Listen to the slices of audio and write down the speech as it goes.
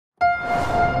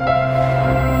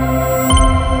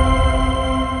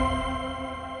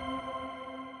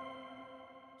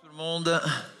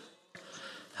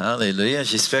Alléluia.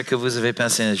 J'espère que vous avez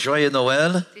passé un joyeux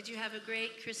Noël. Did you have a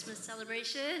great Christmas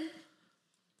celebration?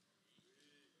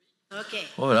 Okay.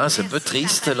 Oh là, c'est un peu Merci,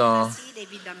 triste Kathryn, là. facile,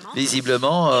 évidemment.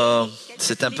 Visiblement,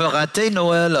 c'est un peu raté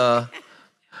Noël.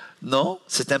 Non,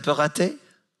 c'est un peu raté.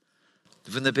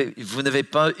 Vous n'avez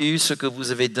pas eu ce que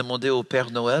vous avez demandé au Père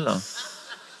Noël?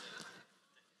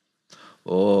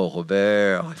 Oh,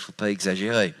 Robert, il ne faut pas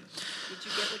exagérer. Did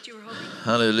you get what you were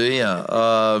hoping? Alléluia.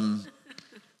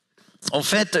 En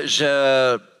fait,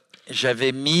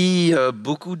 j'avais mis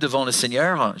beaucoup devant le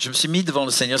Seigneur. Je me suis mis devant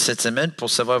le Seigneur cette semaine pour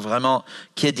savoir vraiment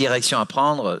quelle direction à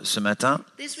prendre ce matin.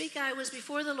 This week I was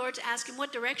before the Lord to ask him what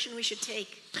direction we should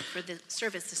take for the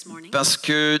service this morning. Parce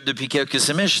que depuis quelques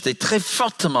semaines, j'étais très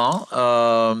fortement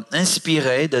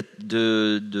inspiré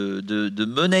de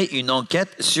mener une enquête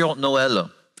sur Noël.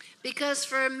 Because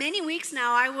for many weeks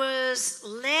now, I was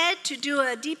led to do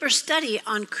a deeper study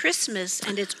on Christmas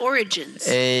and its origins.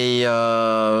 Et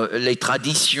les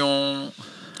traditions,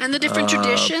 And the different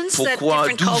traditions that pourquoi,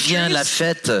 different d'où vient la cultures.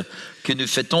 fête que nous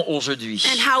fêtons aujourd'hui.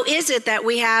 And how is it that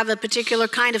we have a particular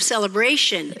kind of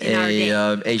celebration in our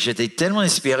day? Et j'étais tellement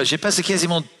inspiré. J'ai passé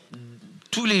quasiment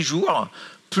tous les jours,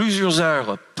 plusieurs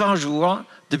heures par jour,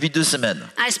 depuis 2 semaines.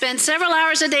 I spent several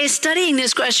hours a day studying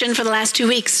this question for the last 2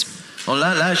 weeks. Bon,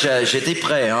 là j'étais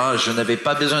prêt. Hein. Je n'avais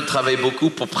pas besoin de travailler beaucoup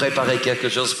pour préparer quelque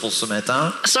chose pour ce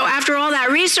matin. So after all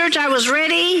that research, I was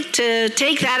ready to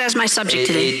take that as my subject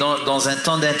Et today. dans un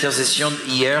temps d'intercession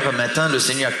hier matin, le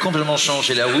Seigneur a complètement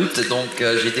changé la route. Donc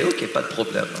j'ai dit, OK, pas de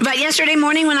problème. But yesterday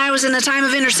morning, when I was in a time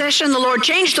of intercession, the Lord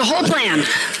changed the whole plan.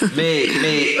 Mais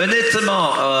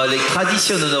honnêtement, les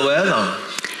traditions de Noël,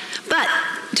 But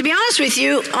to be honest with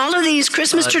you, all of these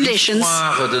Christmas traditions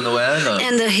l'histoire de Noël,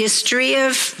 and the history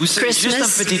of vous savez, juste un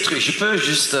Christmas, petit truc. Je peux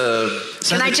juste...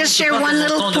 ça Can I ne just compte share pas one de mon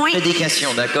little temps de point?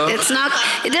 prédication, d'accord?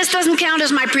 this doesn't count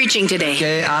as my preaching today.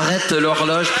 OK, arrête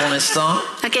l'horloge pour l'instant.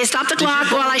 Okay, stop the clock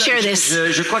while I share this.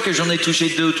 Je crois que j'en ai touché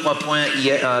 2 ou 3 points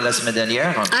la semaine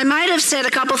dernière. I might have said a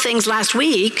couple things last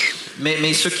week,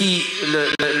 Mais ce qui,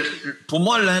 pour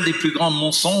moi, l'un des plus grands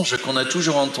mensonges qu'on a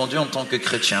toujours entendu en tant que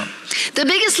chrétien, the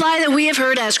biggest lie that we have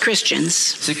heard as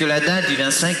Christians c'est que la date du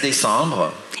 25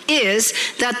 décembre, is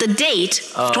that the date,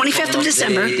 25th pendant of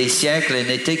December, des siècles,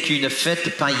 n'était qu'une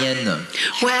fête païenne.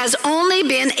 has only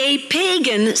been a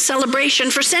pagan celebration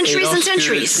for Et centuries and lorsque le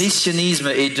centuries. christianisme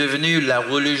est devenu la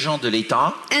religion de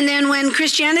l'État, And then when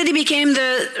Christianity became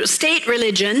the state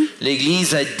religion,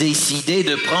 l'Église a décidé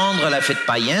de prendre la fête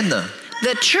païenne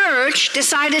the church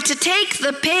decided to take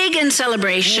the pagan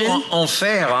celebration pour en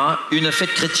faire une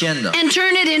fête chrétienne, and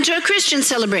turn it into a Christian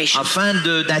celebration. afin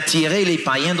d'attirer les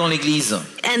païens dans l'Église.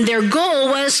 And their goal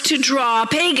was to draw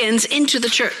pagans into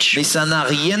the church. Mais ça n'a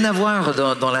rien à voir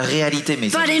dans la réalité, mes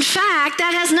But amis. in fact,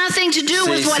 that has nothing to do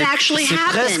with what actually C'est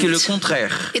presque le happened.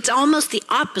 contraire. It's almost the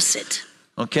opposite.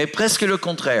 Okay, presque le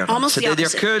contraire. Almost the C'est-à-dire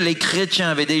opposite. que les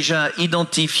chrétiens avaient déjà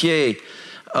identifié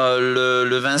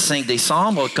le 25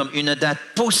 décembre comme une date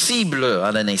possible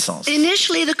à la naissance.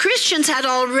 Initially, the Christians had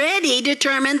already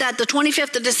determined that the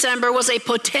 25th of December was a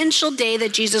potential day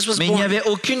that Jesus was Mais il n'y born. avait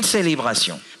aucune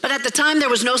célébration. But at the time, there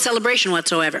was no celebration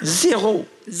whatsoever. Zéro.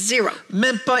 Zero.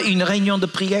 Même pas une réunion de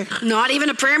prière. Not even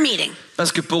a prayer meeting.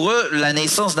 Parce que pour eux, la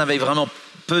naissance n'avait vraiment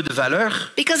peu de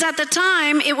valeur. Because at the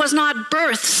time, it was not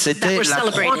births that C'était were la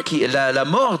croix, celebrated. la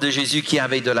mort de Jésus qui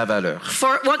avait de la valeur.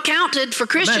 For what counted for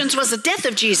Christians was the death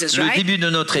of Jesus, Le right? début de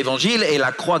notre évangile est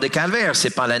la croix de Calvaire,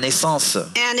 c'est pas la naissance.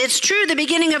 And it's true, the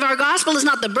beginning of our gospel is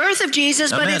not the birth of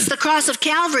Jesus, but Amen. it's the cross of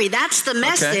Calvary. That's the Okay.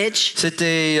 message.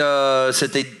 C'était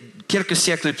quelques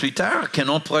siècles plus tard qu'un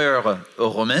empereur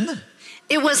romain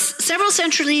It was several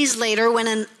centuries later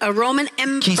when a Roman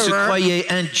qui se emperor croyait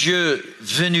un dieu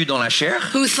venu dans la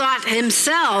chair who thought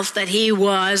himself that he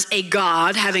was a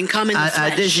god having come in the a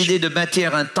flesh. décidé de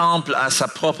bâtir un temple à sa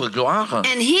propre gloire.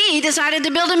 And he decided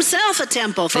to build himself a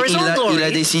temple for Et his own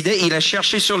glory. il a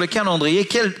cherché sur le calendrier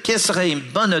quelle serait une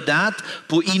bonne date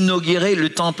pour inaugurer le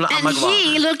temple à ma And gloire.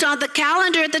 he looked on the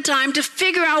calendar at the time to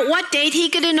figure out what date he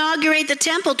could inaugurate the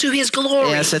temple to his Et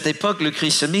glory. à cette époque, le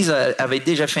christianisme avait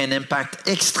déjà fait un impact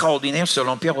extraordinaire sur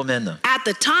l'Empire romain. At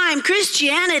the time,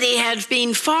 Christianity had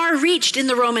been far reached in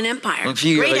the Roman Empire. Donc,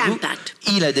 Great figurez-vous, impact.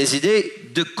 il a décidé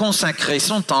de consacrer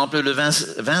son temple le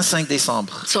 25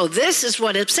 décembre. So this is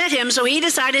what upset him. So he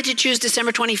decided to choose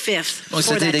December 25th Donc, for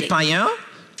c'était that des date. païens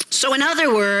So in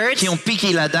other words, qui ont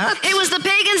piqué la date it was the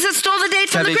pagans that stole the date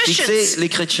from the qu'avaient fixé Christians, les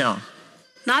chrétiens.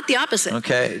 not the opposite.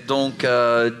 Okay. Donc,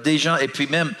 déjà, et puis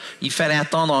même, il fallait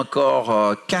attendre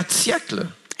encore 4 siècles.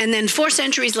 And then 4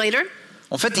 centuries later,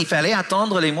 En fait, il fallait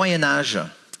attendre les Moyen-Âge.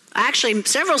 actually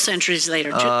several centuries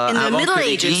later, in the Avant Middle que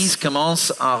Ages, l'Église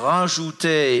commence à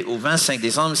rajouter au 25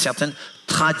 décembre certaines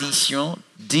tradition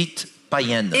dite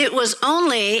païenne. It was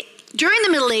only during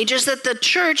the Middle Ages that the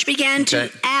church began to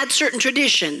add certain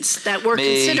traditions that were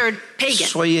considered pagan.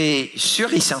 Soyez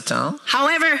sûrs et certains,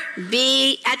 However,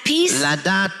 be at peace. la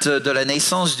date de la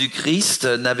naissance du Christ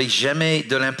n'avait jamais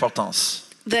de l'importance.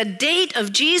 The date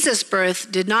of Jesus' birth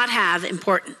did not have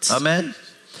importance. Amen.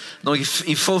 Donc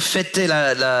il faut fêter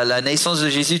la naissance de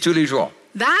Jésus tous les jours.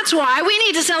 That's why we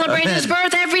need to celebrate Amen. His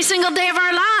birth every single day of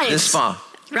our lives. N'est-ce pas?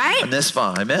 Right? N'est-ce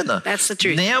pas? Amen. That's the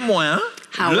truth. Néanmoins,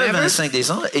 However, le 25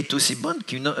 décembre est aussi bonne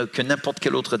que n'importe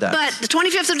quelle autre date. But the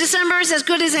 25th of December is as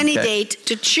good as any date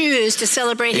to choose to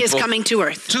celebrate Et His pour coming to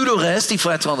earth. tout le reste, il faut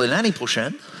attendre l'année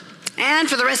prochaine. And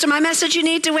for the rest of my message, you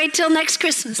need to wait till next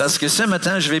Christmas. Parce que ce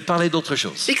matin, je vais parler d'autre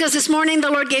chose. Because this morning the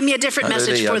Lord gave me a different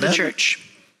message for the Amen. church.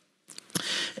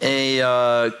 Et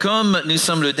comme nous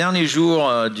sommes le dernier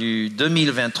jour du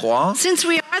 2023, Since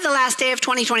we are the last day of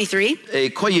 2023,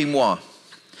 et croyez-moi,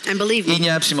 and believe il me, n'y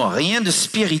a absolument rien de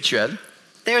spirituel,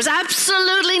 there's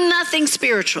absolutely nothing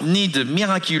spiritual. ni de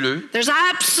miraculeux There's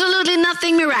absolutely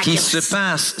nothing qui se miraculous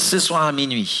passe ce soir à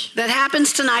minuit. that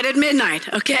happens tonight at midnight,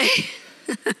 okay?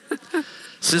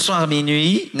 Ce soir à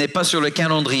minuit n'est pas sur le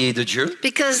calendrier de Dieu.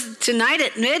 Because tonight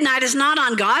at midnight is not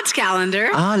on God's calendar.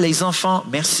 Ah, les enfants,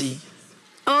 merci.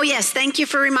 Oh yes, thank you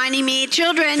for reminding me.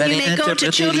 Children, you Fallait may go to interpréter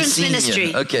les children's signes.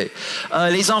 ministry. OK.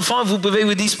 Les enfants, vous pouvez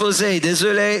vous disposer.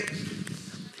 Désolé,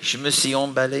 je me suis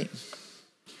emballé.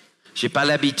 J'ai pas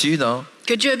l'habitude. Hein.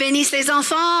 Que Dieu bénisse les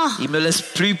enfants. Ils me laissent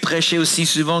plus prêcher aussi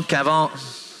souvent qu'avant.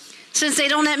 Since they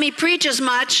don't let me preach as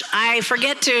much, I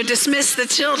forget to dismiss the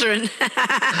children.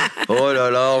 Oh là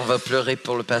là, on va pleurer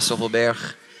pour le pasteur Robert.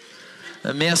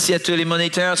 Merci à tous les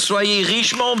moniteurs. Soyez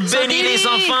richement bénis les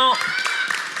enfants.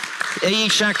 Ayez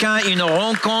chacun une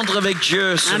rencontre avec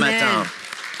Dieu ce Amen. matin.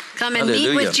 Come and Hallelujah.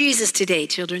 meet with Jesus today,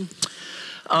 children.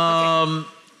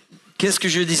 Qu'est-ce que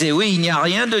je disais? Oui, il n'y a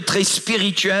rien de très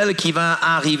spirituel qui va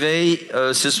arriver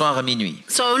ce soir à minuit.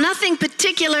 So nothing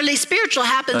particularly spiritual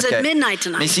happens Okay. at midnight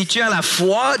Mais tonight. si tu as la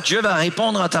foi, Dieu va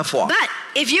répondre à ta foi. But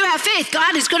if you have faith,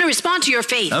 God is going to respond to your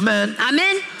faith. Amen.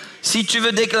 Amen. Si tu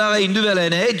veux déclarer une nouvelle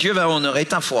année, Dieu va honorer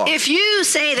ta foi. If you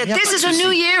say that Y a this pas is de a new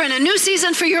souci. year and a new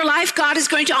season for your life, God is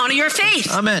going to honor your faith.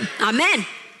 Amen. Amen.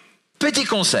 Petit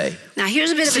conseil. Now here's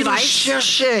a bit of Si vous advice.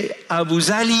 cherchez à vous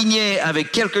aligner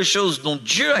avec quelque chose dont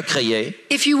Dieu a créé,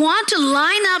 If you want to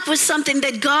line up with something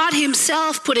that God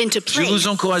himself put into je place, vous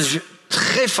encourage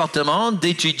très fortement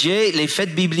d'étudier les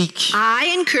fêtes bibliques.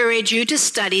 I encourage you to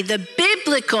study the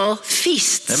biblical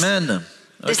feasts. Amen.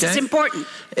 This Okay? is important.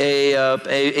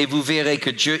 Et vous verrez que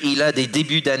Dieu, il a des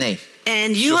débuts d'année.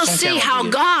 And you will Sur son see how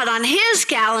calendrier. God on his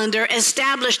calendar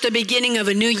established the beginning of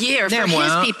a new year for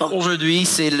Néanmoins, his people. aujourd'hui,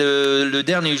 c'est le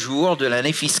dernier jour de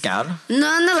l'année fiscale.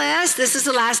 Nonetheless, this is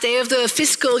the last day of the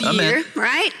fiscal Amen. year,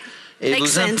 right? Et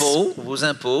Makes sense. vos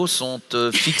impôts sont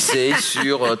fixés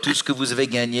sur tout ce que vous avez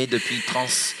gagné depuis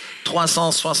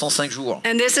 365 jours.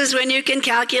 And this is when you can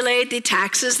calculate the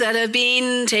taxes that have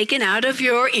been taken out of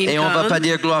your Et on ne va pas income.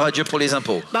 dire gloire à Dieu pour les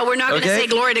impôts. But we're not going to Okay? say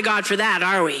glory to God for that,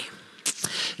 are we?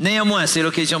 Néanmoins, c'est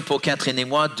l'occasion pour Kathryn et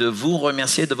moi de vous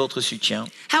remercier de votre soutien.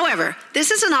 However,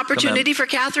 this is an opportunity for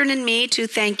Kathryn and me to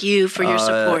thank you for your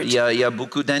support. Il y a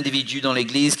beaucoup d'individus dans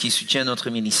l'Église qui soutiennent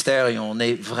notre ministère et on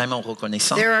est vraiment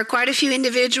reconnaissants. There are quite a few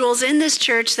individuals in this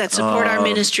church that support our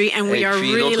ministry, and we Et are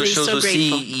puis l'autre really chose so aussi,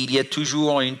 grateful. il y a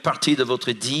toujours une partie de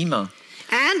votre dîme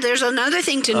And there's another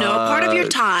thing to know. Part of your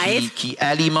tithe qui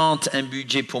alimente un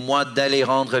budget pour moi d'aller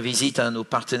rendre visite à nos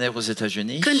partenaires aux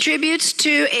États-Unis contributes to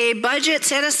a budget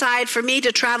set aside for me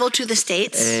to travel to the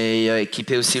States et qui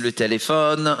paie aussi le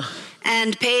téléphone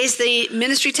and pays the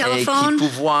ministry et qui telephone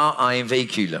pourvoit à un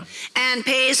véhicule. and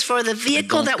pays for the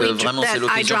vehicle Donc that vraiment c'est I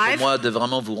l'occasion pour drive. moi de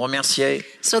vraiment vous remercier.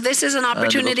 So this is an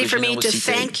opportunity for me to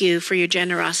générosité. thank you for your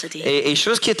generosity. Et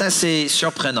chose qui est assez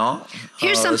surprenant,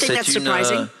 Here's something that's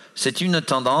surprising. c'est une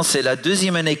tendance, c'est la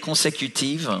deuxième année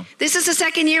consécutive This is the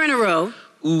second year in a row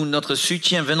où notre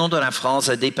soutien venant de la France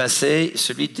a dépassé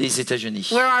celui des États-Unis.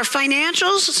 where our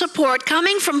financial support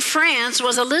coming from France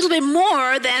was a little bit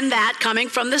more than that coming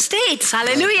from the States.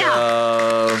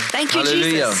 Hallelujah. Thank you,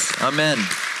 Alléluia. Jesus. Amen.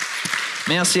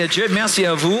 Merci à Dieu, merci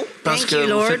à vous parce Thank que you, vous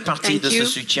Lord. faites partie Thank de you.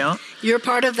 ce soutien. You're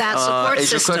part of that support Et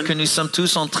je crois system. que nous sommes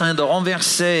tous en train de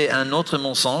renverser un autre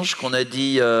mensonge qu'on a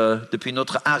dit depuis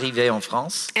notre arrivée en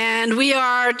France, And we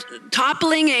are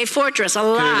toppling a fortress, a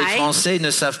que les lie Français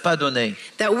ne savent pas donner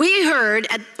that we heard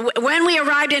when we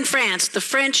arrived in France. The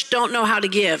French don't know how to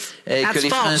give. et que That's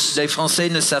false. les Français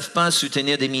ne savent pas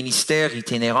soutenir des ministères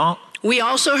itinérants. We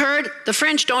also heard the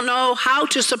French don't know how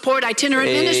to support itinerant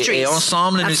ministries. Et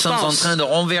ensemble, nous That's sommes en false. train de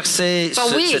renverser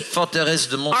But we cette forteresse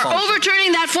de are mensonges.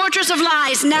 overturning that fortress of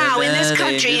lies now in this Amen.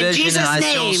 country Une in nouvelle Jesus'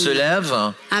 génération se name.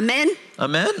 lève. Amen.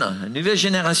 Amen. Une nouvelle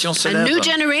génération se A lève. new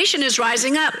generation is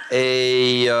rising up.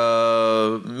 Et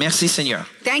merci Seigneur.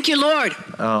 Thank you, Lord.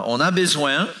 On a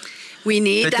besoin. We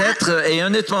need that. Peut-être, et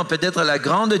honnêtement, peut-être la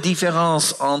grande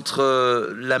différence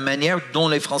entre la manière dont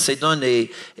les Français donnent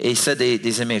et celle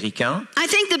des Américains. I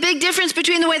think the big difference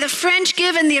between the way the French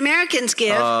give and the Americans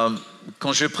give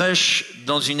Quand je prêche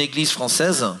dans une église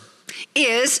française,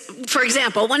 is, for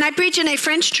example, when I preach in a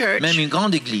French church, même une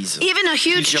grande église, even a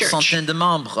huge plusieurs church centaines de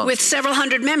membres, with several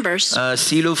hundred members,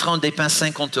 si l'offrande dépasse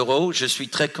 50 €, je suis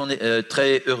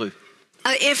très heureux.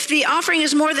 if the offering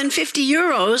is more than 50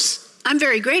 euros, I'm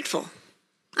very grateful.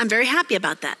 I'm very happy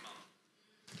about that.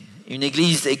 Une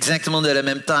église exactement de la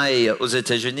même taille aux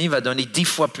États-Unis va donner 10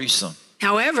 fois plus.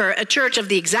 However, a church of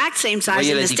the exact same size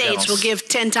Voyez in la the States différence. will give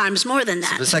 10 times more than C'est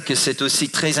that. pour ça que c'est aussi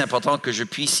très important que je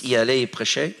puisse y aller et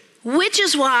prêcher. Which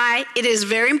is why it is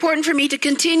very important for me to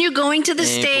continue going to the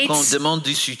Et pourquoi on States demande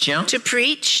du soutien? to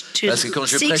preach, to Parce que quand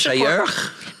je seek prêche support.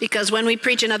 ailleurs, Because when we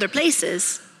preach in other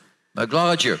places, gloire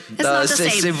à Dieu. not the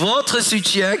same. C'est votre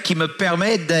soutien qui me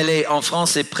permet d'aller en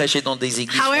France et prêcher dans des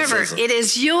églises however, françaises. it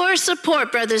is your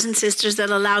support, brothers and sisters, that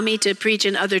allow me to preach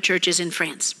in other churches in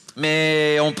France.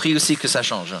 Mais on prie aussi que ça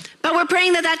change. But we're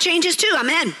praying that that changes too.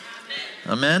 Amen.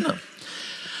 Amen.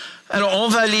 Alors, on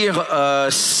va lire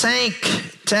 5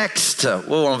 textes.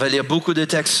 Oh, on va lire beaucoup de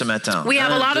textes ce matin. We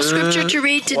have a lot of scripture to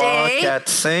read 3, today. 4,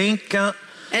 5.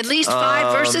 At least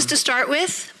 5 verses to start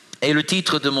with. Et le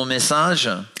titre de mon message,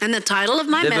 And the title of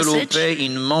my message Développer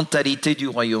une mentalité du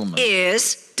royaume.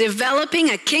 is Developing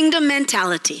a Kingdom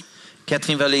Mentality.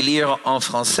 Kathryn va les lire en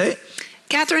français.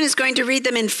 Kathryn is going to read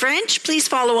them in French. Please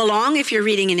follow along if you're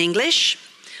reading in English.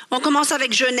 On commence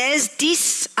avec Genèse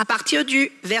 10 à partir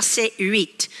du verset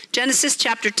 8. Genesis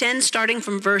chapter 10 starting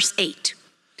from verse 8.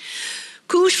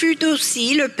 Cush fut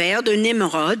aussi le père de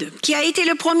Nemrod, qui a été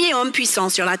le premier homme puissant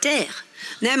sur la terre.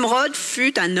 Nemrod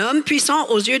fut un homme puissant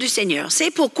aux yeux du Seigneur.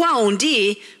 C'est pourquoi on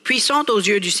dit puissant aux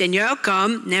yeux du Seigneur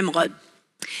comme Nemrod.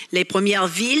 Les premières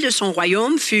villes de son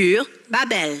royaume furent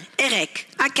Babel, Érec,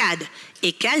 Akkad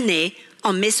et Calné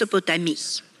en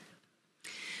Mésopotamie.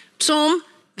 Psaume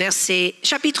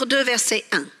chapitre 2, verset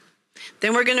 1.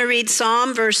 Then we're going to read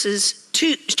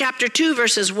chapter 2,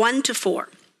 verses 1 to 4.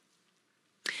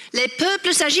 Les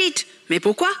peuples s'agitent, mais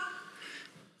pourquoi?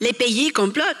 Les pays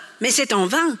complotent, mais c'est en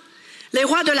vain. Les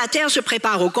rois de la terre se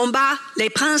préparent au combat, les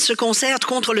princes se concertent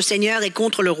contre le Seigneur et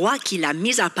contre le roi qui l'a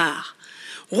mis à part.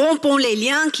 Rompons les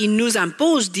liens qui nous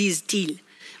imposent, disent-ils.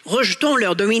 Rejetons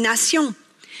leur domination.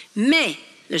 Mais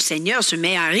le Seigneur se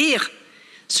met à rire.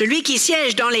 Celui qui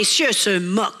siège dans les cieux se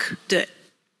moque d'eux.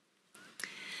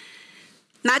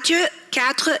 Matthieu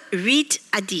 4, 8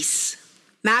 à 10.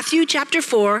 Matthew chapter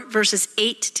 4, verses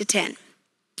 8 to 10.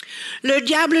 Le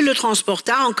diable le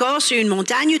transporta encore sur une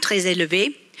montagne très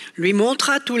élevée, lui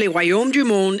montra tous les royaumes du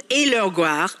monde et leur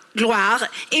gloire,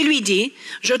 et lui dit,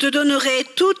 « Je te donnerai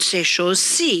toutes ces choses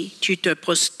si tu te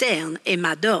prosternes et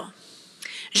m'adores. »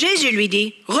 Jésus lui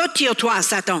dit, « Retire-toi,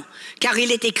 Satan, car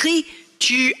il est écrit,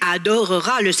 tu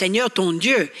adoreras le Seigneur ton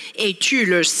Dieu et tu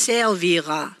le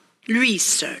serviras, lui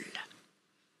seul. »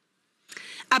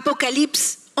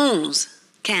 Apocalypse 11,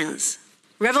 15.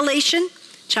 Revelation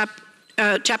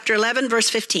chapter 11,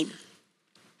 verse 15.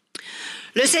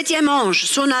 Le 7e ange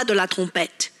sonna de la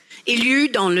trompette. Il y eut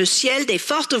dans le ciel des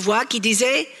fortes voix qui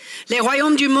disaient « Les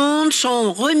royaumes du monde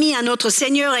sont remis à notre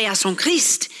Seigneur et à son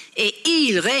Christ, et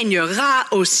il régnera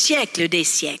au siècle des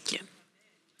siècles. »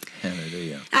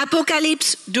 Hallelujah.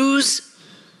 Apocalypse 12,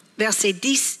 versets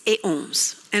 10 et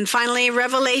 11. And finally,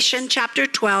 Revelation chapter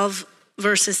 12,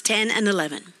 verses 10 and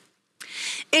 11.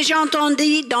 Et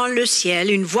j'entendis dans le ciel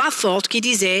une voix forte qui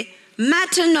disait «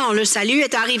 Maintenant le salut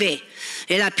est arrivé,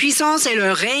 et la puissance et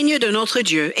le règne de notre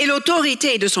Dieu, et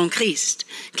l'autorité de son Christ,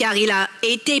 car il a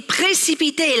été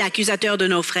précipité l'accusateur de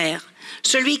nos frères,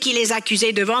 celui qui les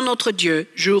accusait devant notre Dieu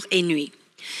jour et nuit.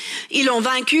 Ils l'ont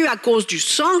vaincu à cause du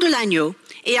sang de l'agneau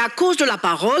et à cause de la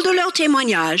parole de leur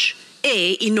témoignage,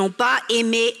 et ils n'ont pas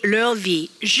aimé leur vie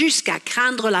jusqu'à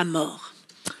craindre la mort. »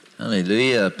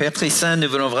 Alléluia. Père très saint, nous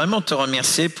voulons vraiment te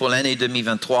remercier pour l'année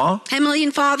 2023. Heavenly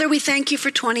Father, we thank you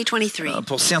for 2023.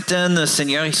 Pour certaines,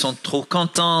 Seigneur, ils sont trop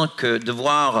contents de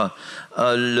voir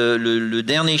le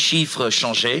dernier chiffre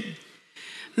changer.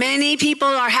 Many people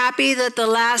are happy that the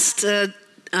last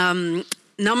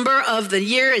number of the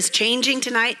year is changing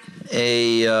tonight.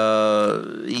 Et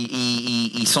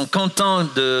ils sont contents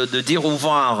de dire au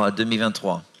revoir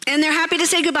 2023. And they're happy to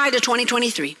say goodbye to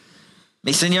 2023.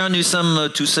 Mais Seigneur, nous sommes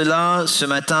tous là ce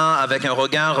matin avec un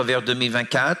regard vers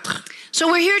 2024. So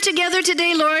we're here together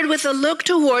today, Lord, with a look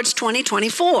towards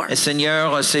 2024. Et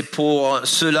Seigneur, c'est pour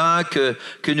cela que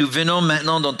nous venons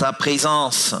maintenant dans ta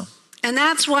présence. And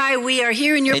that's why we are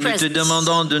here in your Et nous te presence.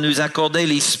 demandons de nous accorder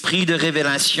l'esprit de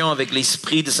révélation avec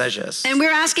l'esprit de sagesse. And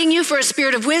we're asking you for a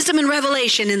spirit of wisdom and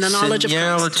revelation in the knowledge of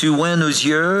Seigneur, Christ. tu ouvres nos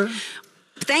yeux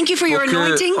Thank you for pour your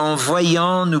anointing que, en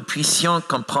voyant, nous puissions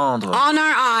comprendre. on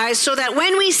our eyes so that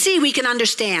when we see, we can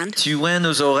understand. Tu ouvres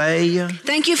nos oreilles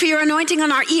Thank you for your anointing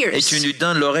on our et tu ears. nous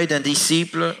donnes l'oreille d'un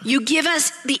disciple You give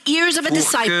us the ears of a pour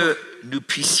disciple que nous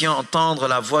puissions entendre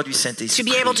la voix du to Saint-Esprit.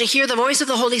 be able to hear the voice of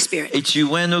the Holy Spirit. Et tu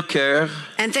ouvres nos cœurs,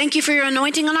 And thank you for your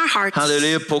anointing on our hearts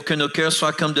alléluia, pour que nos cœurs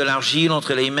soient comme de l'argile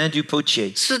entre les mains du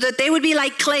potier. so that they would be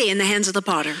like clay in the hands of the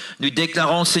potter. Nous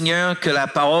déclarons, Seigneur, que la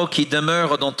parole qui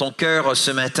demeure dans ton cœur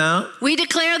ce matin We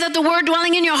declare that the word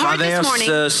dwelling in your heart this morning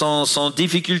traverse sans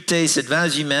difficulté cette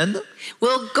vase humaine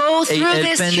will go et through elle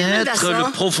this human pénètre vessel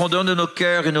le profondeur de nos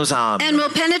cœurs et nos âmes. and will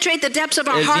penetrate the depths of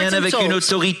our Elle hearts vient and avec une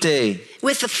souls autorité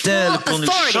with the full telle pour nous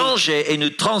authority changer et nous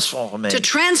transformer to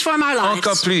transform our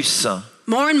encore lives plus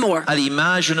more and more à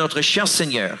l'image de notre cher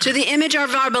Seigneur. to the image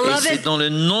of our Et c'est beloved. dans le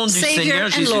nom du Savior Seigneur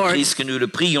and Lord. Jésus-Christ que nous le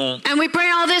prions. And we pray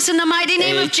all this in the mighty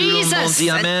name Et of tout le monde Jesus. dit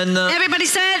Amen. And everybody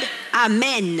said,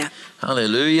 Amen.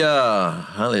 Hallelujah.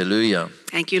 Hallelujah.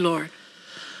 Thank you, Lord.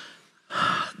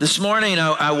 This morning,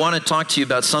 I want to talk to you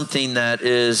about something that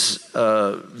is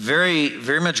very,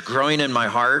 very much growing in my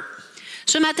heart.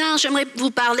 Ce matin, j'aimerais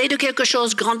vous parler de quelque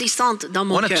chose grandissant dans I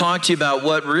mon want to cœur. talk to you about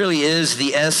what really is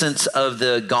the essence of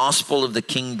the gospel of the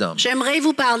kingdom. J'aimerais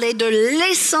vous parler de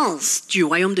l'essence du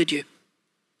royaume de Dieu.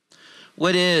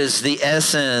 What is the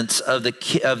essence of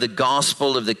the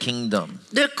gospel of the kingdom?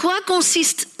 De quoi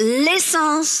consiste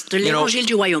l'essence de l'évangile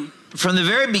du royaume? From the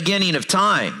very beginning of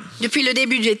time, Depuis le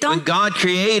début des temps, when God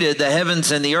created the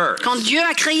heavens and the earth, quand Dieu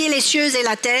a créé les cieux et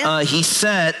la terre, He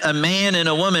set a man and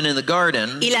a woman in the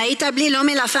garden il a établi l'homme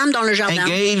et la femme dans le jardin and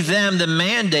gave them the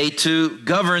mandate to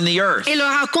govern the earth. et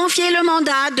leur a confié le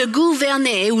mandat de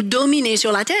gouverner ou dominer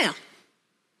sur la terre.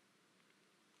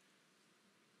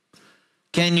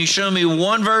 Can you show me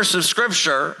one verse of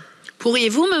scripture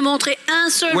Pourriez-vous me montrer un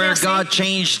seul where verset God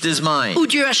changed his mind? où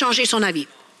Dieu a changé son avis?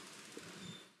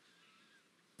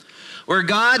 Where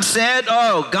God said,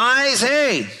 oh, guys,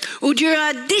 hey, Où Dieu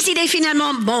a décidé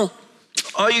finalement, bon,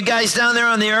 all you guys down there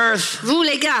on the earth, vous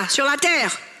les gars, sur la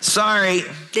terre, sorry,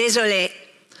 désolé,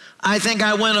 I think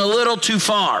I went a little too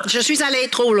far. je suis allé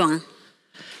trop loin.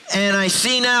 And I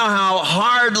see now how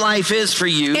hard life is for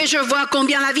you. Et je vois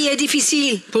combien la vie est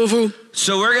difficile pour vous.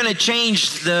 So we're going to change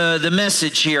the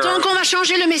message here. Donc on va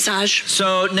changer le message.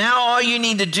 So now all you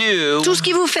need to do Tout ce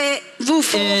qu'il vous faut is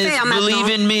faire believe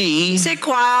maintenant, in me. c'est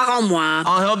croire en moi.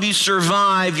 I'll help you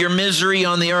survive your misery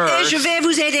on the Et earth. je vais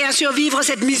vous aider à survivre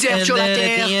cette misère And sur la then at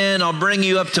terre. the end, I'll bring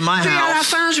you up to my Puis à la house.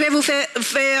 fin, je vais vous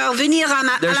faire venir à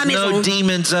la There's maison. no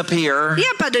demons up here. Il n'y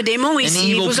a pas de démons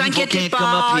ici, evil vous people inquiétez can't come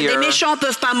pas. up here. Les méchants ne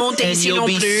peuvent pas monter And ici you'll non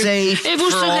be plus. safe Et vous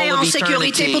for serez all en of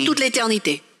sécurité eternity. pour toute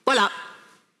l'éternité. Voilà.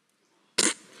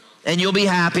 And you'll be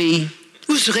happy.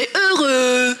 Vous serez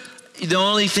heureux. The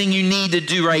only thing you need to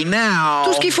do right now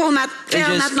Tout ce qu'il faut faire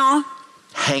just maintenant,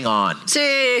 hang on.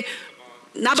 c'est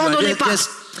n'abandonnez pas. Just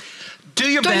do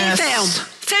your Tenez best. ferme.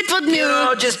 Faites votre You mieux.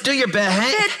 know, just do your best.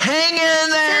 Hang in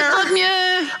Faites there. votre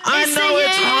mieux. I know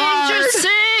it's Essayez. hard. Je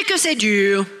sais que c'est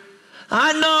dur.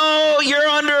 I know you're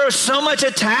under so much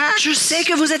attack. Je sais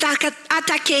que vous êtes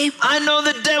attaqué. I know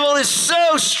the devil is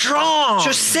so strong.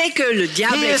 Je sais que le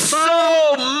diable He est is fort.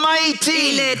 so Il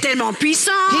mighty. est tellement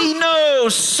puissant. He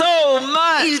knows so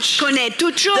Il much connaît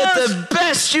toutes that choses. the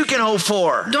best you can hope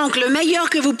for Donc le meilleur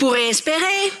que vous pourrez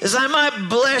espérer, is I might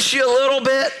bless you a little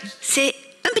bit. c'est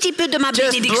un petit peu de ma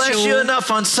Just bless you bénédiction.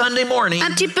 enough on Sunday morning Un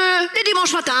petit peu le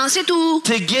dimanche matin, c'est tout.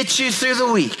 to get you through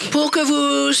the week. Pour que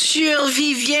vous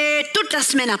surviviez toute la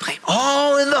semaine après.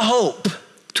 All in the hope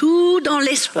Tout dans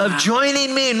l'espoir of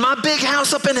joining me in my big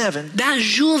house up in heaven, d'un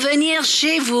jour venir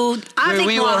chez vous where avec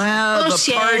we will moi have au a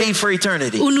ciel party for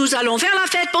eternity. où nous allons faire la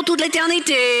fête pour toute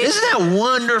l'éternité. Isn't that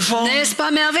wonderful? N'est-ce pas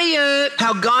merveilleux?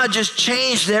 How God just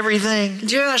changed everything.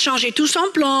 Dieu a changé tout son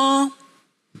plan.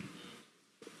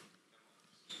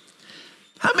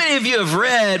 How many of you have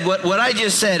read what I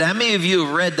just said? How many of you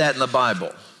have read that in the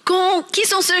Bible? Qui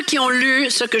sont ceux qui ont lu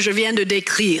ce que je viens de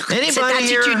décrire? Anybody Cette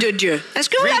attitude here de Dieu. Est-ce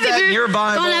que vous read that l'avez in vu your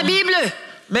Bible? dans la Bible?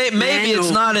 Maybe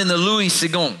it's non. not in the Louis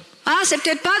II. Ah, c'est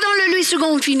peut-être pas dans le Louis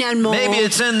II finalement. Maybe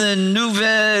it's in the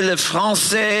Nouvelle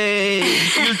Français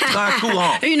ultra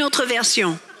courant. Une autre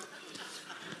version.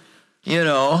 You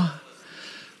know.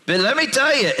 But let me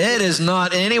tell you, it is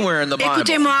not anywhere in the Bible.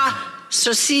 Écoutez-moi,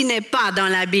 ceci n'est pas dans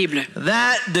la Bible.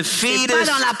 That C'est defeatist pas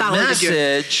dans la parole de Dieu.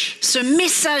 message Ce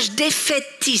message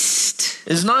défaitiste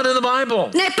is not in the Bible.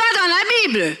 n'est pas dans la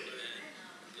Bible.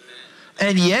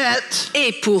 And yet,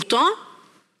 Et pourtant,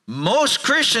 most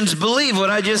Christians believe what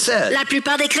I just said. la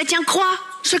plupart des chrétiens croient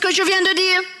ce que je viens de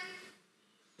dire.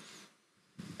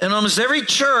 In almost every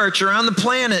church around the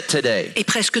planet today, Et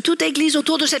presque toute église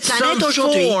autour de cette some planète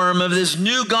aujourd'hui, form of this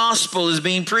new gospel is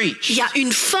being il preached. y a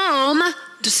une forme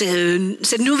de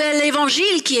ce nouvel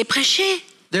évangile qui est prêché.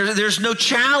 There's no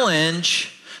challenge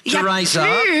Il n'y to a rise up.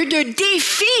 plus de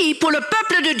défi pour le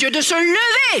peuple de Dieu de se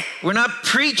lever. We're not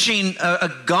preaching a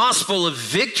gospel of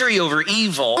victory over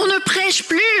evil. On ne prêche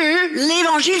plus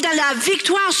l'évangile de la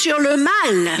victoire sur le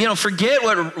mal. You know, forget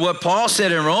what Paul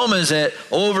said in Romans that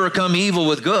overcome evil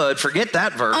with good. Forget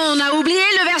that verse. On a oublié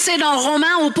le verset dans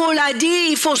Romains où Paul a dit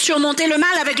il faut surmonter le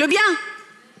mal avec le bien.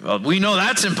 Well, we know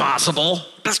that's impossible.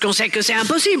 Parce qu'on sait que c'est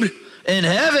impossible. In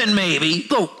heaven, maybe.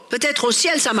 Bon, peut-être au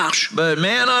ciel ça marche. But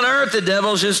man, on earth, the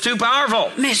devil's just too powerful.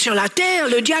 Mais sur la terre,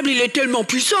 le diable il est tellement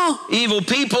puissant. Evil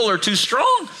people are too strong.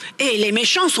 Et les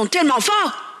méchants sont tellement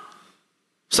forts.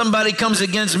 Somebody comes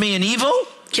against me in evil.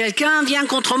 Quelqu'un vient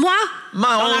contre moi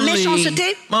dans la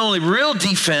méchanceté. My only real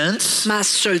defense Ma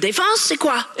seule défense, c'est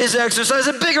quoi? is to exercise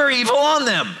a bigger evil on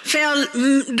them. Faire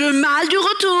de mal du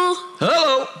retour.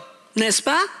 Hello. N'est-ce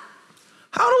pas?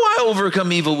 How do I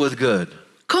overcome evil with good?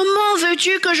 Comment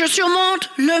veux-tu que je surmonte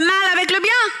le mal avec le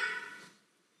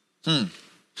bien?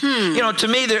 You know, to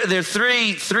me, there are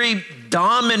three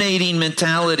dominating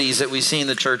mentalities that we see in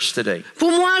the church today.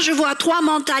 Pour moi, je vois trois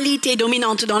mentalités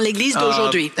dominantes dans l'Église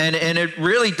d'aujourd'hui. And it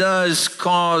really does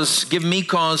give me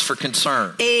cause for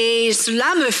concern. Et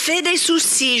cela me fait des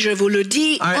soucis, je vous le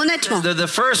dis honnêtement. The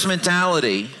first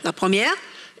mentality La première,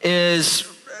 is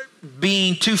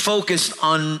being too focused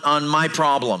on my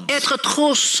problems. être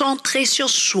trop centré sur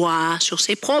soi, sur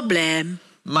ses problèmes.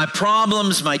 My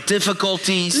problems, my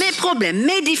difficulties. Mes problèmes,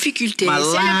 mes difficultés, My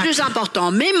c'est lack. le plus important.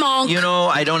 Mes manques, You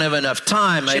know, I don't have enough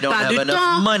time. I J'ai don't pas have de enough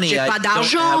temps, money. j'ai I pas don't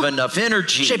d'argent, have enough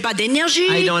energy. j'ai pas d'énergie,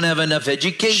 I don't have enough j'ai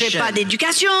education. pas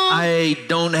d'éducation. I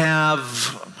don't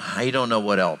know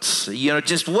what else. You know,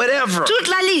 just whatever. Toute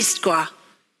la liste, quoi.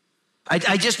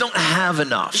 I just don't have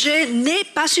enough. Je n'ai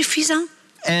pas suffisant.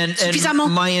 And Suffisamment.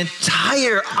 my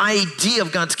entire idea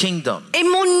of God's kingdom Et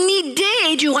mon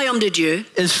idée du royaume de Dieu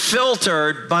is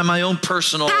filtered by my own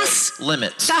personal passe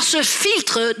limits. par ce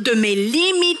filtre de mes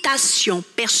limitations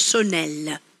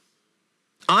personnelles.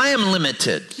 I am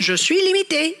limited. Je suis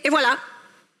limité, et voilà.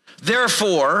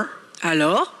 Therefore,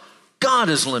 Alors, God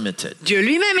is limited. Dieu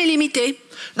lui-même est limité.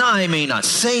 Now, I may not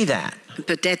say that,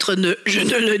 Peut-être je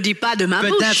ne le dis pas de ma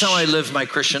but that's bouche, how I live my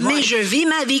Christian mais life. je vis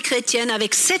ma vie chrétienne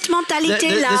avec cette The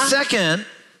mentalité-là. second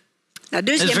La is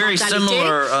deuxième very mentalité,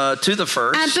 similar to the un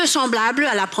first, peu semblable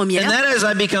à la première. and that is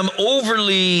I become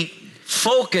overly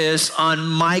focused on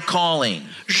my calling,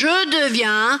 Je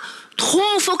deviens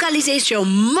trop focalisé sur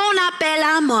mon appel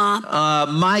à moi,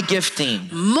 my gifting,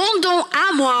 mon don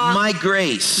à moi, my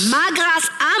grace, ma grâce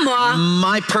à moi,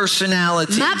 my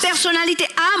personality. ma personnalité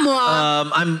à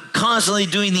moi. I'm constantly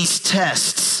doing these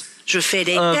tests Je fais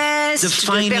des of tests de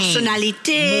defining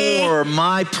personnalité, more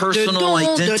my de personal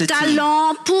dons, de identity.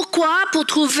 talents. Pourquoi? Pour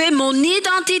trouver mon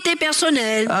identité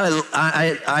personnelle.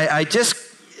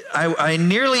 I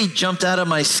nearly jumped out of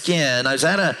my skin. I was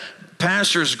at a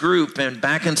pastor's group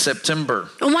back in September,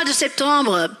 Au mois de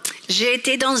septembre, j'ai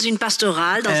été dans une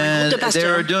pastorale, dans un and groupe de they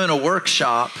were pasteurs. doing a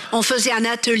workshop, On faisait un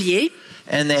atelier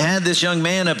and they had this young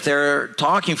man up there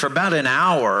talking for about an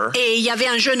hour et il y avait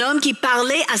un jeune homme qui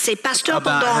parlait à ses pasteurs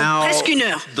about pendant how presque une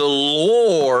heure. the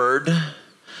Lord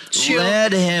Sur-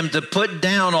 led him to put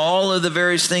down all of the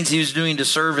various things he was doing to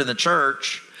serve in the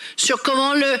church. Sur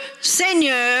comment le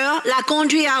Seigneur l'a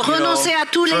conduit à renoncer à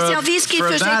tous les services qu'il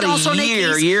faisait dans son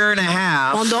église year and a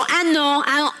half, pendant un an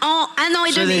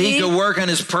et so that he demi, could work on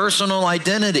his personal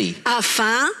identity.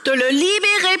 afin de le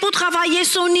libérer pour travailler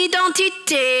son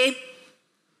identité.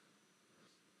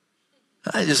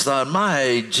 I just thought,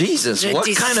 my Jesus, Je what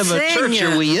dis, kind of a church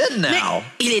Seigneur, are we in mais now?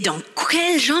 il est dans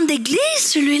quel genre d'église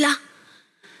celui-là?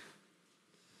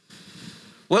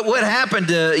 What happened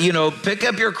to, pick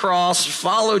up your cross,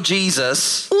 follow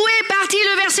Jesus? Où est parti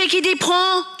le verset qui dit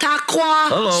prends ta croix,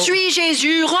 Hello. suis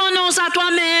Jésus, renonce à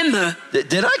toi-même?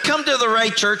 Did I come to the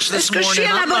right church this Est-ce que je morning? suis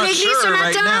à la I'm bonne not église sure ce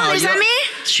right matin, now. les amis?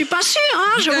 Je suis pas sûre,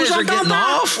 hein? Je You guys vous are entends getting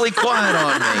pas. awfully quiet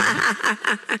on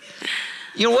me.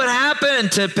 You know what happened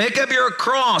to pick up your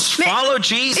cross, Mais follow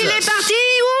Jesus. il est parti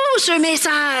où ce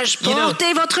message?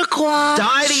 Portez votre croix,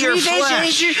 die to your suivez flesh.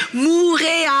 Jésus,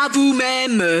 mourrez à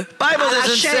vous-même. Bible à la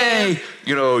doesn't chair. say,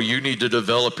 you need to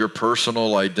develop your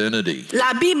personal identity.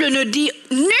 La Bible ne dit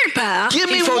nulle part Give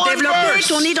me qu'il faut one développer verse.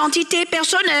 ton identité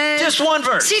personnelle. Just one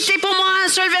verse. Citez pour moi un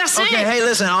seul verset. Okay, hey,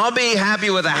 listen, I'll be happy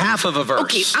with a half of a verse.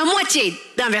 Ok, à moitié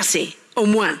d'un verset, au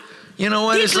moins. You know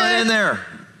what? It's not Dites-le. in there.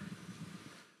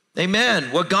 Amen.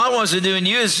 What God wants to do in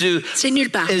you C'est nulle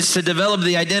part. is to develop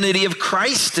the identity of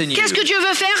Christ in you. Qu'est-ce que Dieu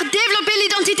veut faire? Développer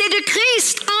l'identité de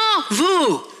Christ en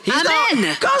vous.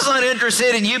 Amen. God's not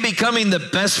interested in you becoming the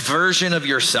best version of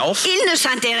yourself. Il ne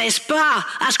s'intéresse pas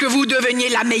à ce que vous deveniez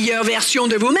la meilleure version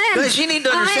de vous-même. Because you need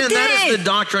to understand that is the Arrêtez.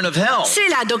 doctrine of hell. C'est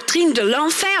la doctrine de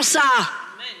l'enfer, ça.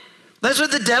 That's what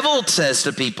the devil says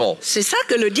to people. C'est ça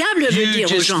que le diable veut You dire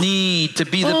aux just gens. need to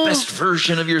be the Oh. best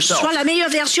version of yourself. Sois la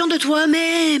meilleure version de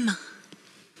toi-même.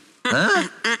 Huh?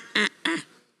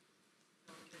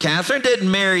 Kathryn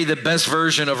didn't marry the best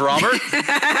version of Robert.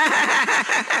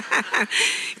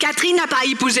 Kathryn n'a pas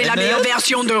épousé la Amen. meilleure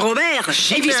version de Robert,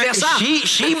 et vice-versa.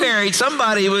 She married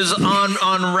somebody who was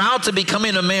on route to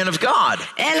becoming a man of God.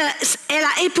 Elle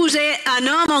a épousé un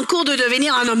homme en cours de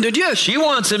devenir un homme de Dieu. She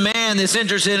wants a man that's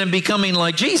interested in becoming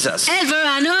like Jesus. Elle veut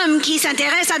un homme qui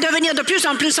s'intéresse à devenir de plus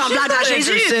en plus She's semblable not à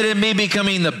Jésus. interested in me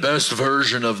becoming the best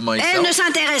version of Elle ne myself.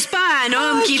 s'intéresse pas à un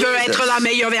homme qui veut Jesus. être la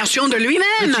meilleure version de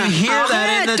lui-même. But you hear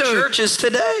that in the Arrête. churches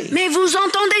today. Mais vous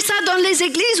entendez ça dans les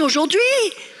églises aujourd'hui.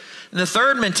 The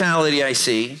third mentality I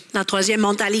see, La troisième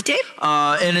mentalité,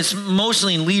 and it's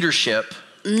mostly in leadership,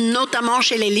 notamment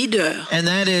chez les leaders, and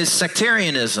that is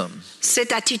sectarianism.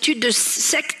 cette attitude de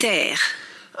sectaire.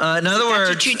 In other words,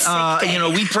 attitude sectaire.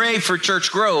 we pray for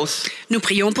church growth, Nous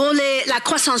prions pour la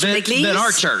croissance de l'église, but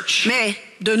our church. mais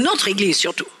de notre église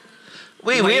surtout.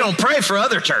 We don't pray for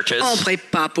other churches. On ne prie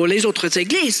pas pour les autres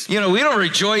églises. We don't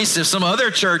rejoice if some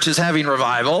other church is having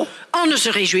revival. On ne se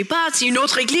réjouit pas si une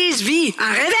autre église vit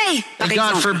un réveil, par And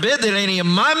God exemple. forbid that any of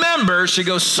my members should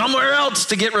go somewhere else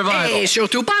to get revival. Et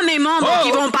surtout pas mes membres Oh.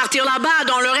 qui vont partir là-bas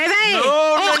dans le réveil. No,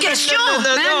 Hors no, question.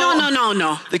 no, no, no, no.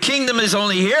 Non. The kingdom is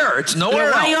only here. It's Le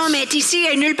nowhere royaume else. est ici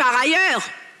et nulle part ailleurs.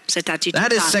 Cette attitude.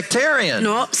 That is sectarian.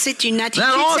 Non, c'est une attitude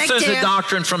That also is a sectaire.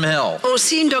 doctrine from hell.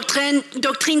 Aussi une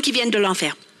doctrine qui vient de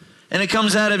l'enfer. And it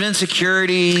comes out of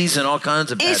insecurities and all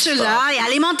kinds of Et bad cela stuff. est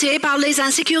alimenté par les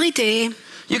insécurités.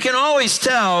 You can always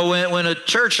tell when a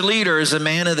church leader is a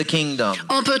man of the kingdom.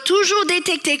 On peut toujours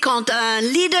détecter quand un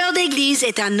leader d'église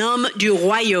est un homme du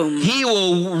royaume. He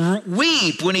will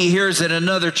weep when he hears that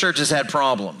another church has had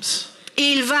problems.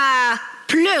 Il va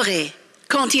pleurer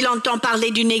quand il entend parler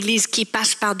d'une église qui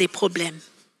passe par des problèmes.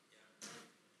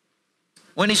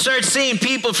 When he starts seeing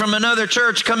people from another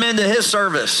church come into his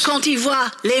service. Quand il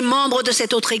voit les membres de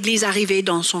cette autre église arriver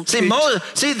dans son culte.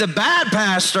 See, the bad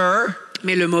pastor,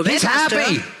 Mais le mauvais he's pasteur,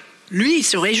 happy. lui, il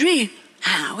se réjouit.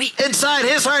 Ah oui. Inside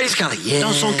his heart, he's kind of, yeah.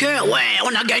 Dans son cœur, ouais,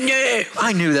 on a gagné.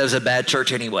 I knew that was a bad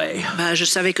church anyway. Bah, je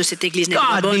savais que cette église n'était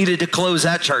pas God bonne. needed to close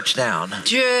that church down.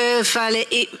 Dieu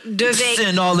devait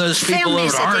Send all those people fermer over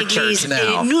to cette our église church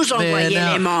now. et nous envoyer Man, les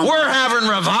now, membres. we're having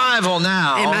revival Et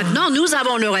now. maintenant, nous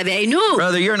avons le réveil, nous.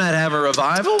 Brother, you're not having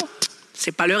revival.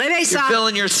 C'est pas le réveil, You're ça.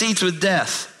 filling your seats with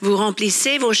death. Vous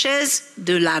remplissez vos chaises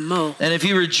de la mort. And if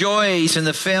you rejoice in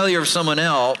the failure of someone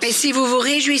else, Et si vous vous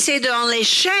réjouissez dans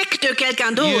l'échec de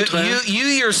quelqu'un d'autre, you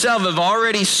yourself have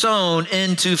already sown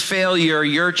into failure.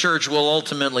 Your church will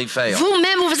ultimately fail.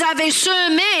 vous-même, vous avez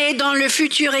semé dans le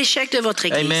futur échec de votre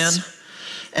église. Amen.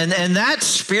 And that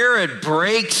spirit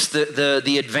breaks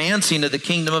the advancing of the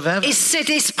kingdom of heaven. Et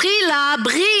cet esprit-là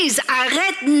brise,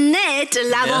 arrête net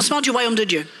l'avancement du royaume de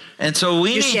Dieu. And so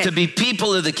we Du need ciel. to be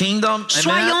people of the kingdom. Soyons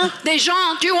Amen. des gens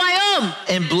du royaume.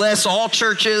 And bless all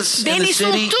churches in the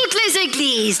Bénissons city. toutes les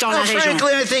églises dans la Well, région.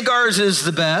 frankly, I think ours is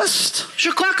the best. Je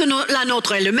crois que la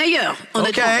nôtre est le meilleur,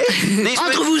 honnêtement. Okay.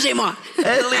 Entre vous et moi.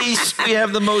 At least we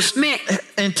have the most Mais-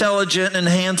 intelligent and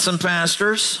handsome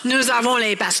pastors. Nous avons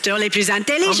les pasteurs les plus I'm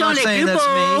intelligents, not les saying plus that's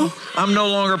beaux. me. I'm no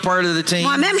longer part of the team.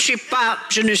 Moi-même,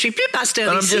 je ne suis plus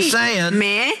pasteur But I'm ici. just saying,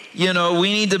 Mais,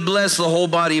 we need to bless the whole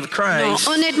body of non, Christ.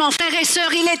 honnêtement, frères et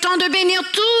sœurs, il est temps de bénir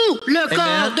tout le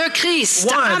corps de Christ.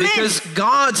 Why? Amen. Because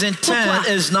God's intent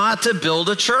Pourquoi? is not to build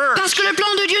a church. Parce que le plan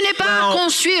de Dieu n'est pas Well,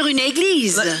 construire une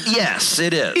église. Yes,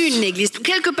 it is. Une église.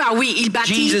 Quelque part, oui, il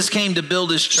bâtit Jesus came to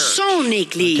build his church. son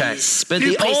église, Okay. But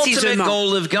plus the ultimate précisément.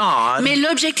 goal of God Mais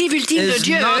l'objectif ultime de is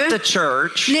Dieu not the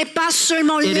church. n'est pas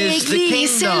seulement It is the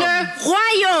l'église, c'est kingdom. le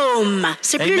royaume.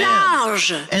 C'est plus Amen.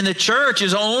 large. And the church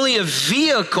is only a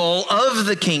vehicle of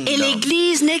the Et kingdom.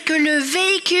 l'église n'est que le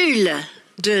véhicule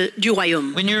du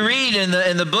royaume. When you read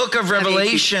in the book of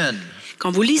Revelation, Quand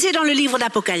vous lisez dans le livre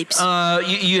d'Apocalypse,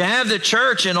 you have the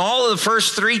church in all of the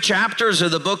first 3 chapters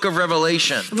of the book of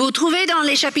Revelation. vous trouvez dans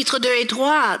les chapitres 2 et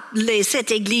 3 les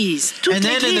 7 églises. Toute And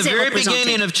then in the l'église est very représentée.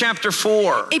 beginning of chapter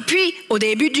 4, Et puis, au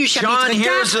début du chapitre John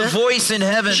hears a 4, voice in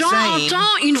heaven Jean saying,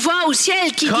 entend une voix au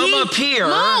ciel qui Come dit up here.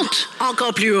 « Monte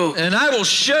encore plus haut and I will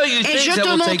show you et things je that te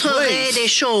will take montrerai des place.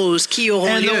 choses qui auront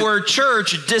And the lieu. word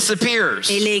church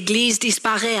disappears. Et l'église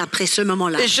disparaît après ce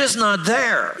moment-là. It's just not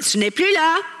there. Ce n'est plus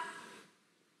là.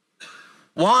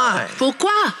 Why? Pourquoi?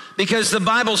 Because the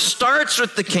Bible starts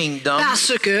with the kingdom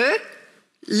Parce que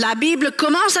la Bible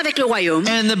commence avec le royaume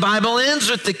and the Bible ends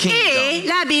with the et kingdom.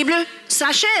 la Bible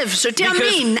s'achève, se Because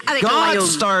termine avec le God royaume.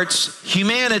 starts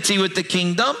humanity with the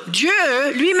kingdom Dieu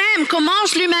lui-même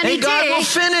commence and l'humanité God will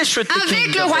finish with the avec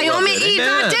le kingdom. royaume beloved. et il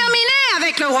va Amen. terminer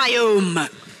avec le royaume.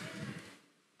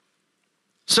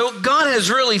 So God has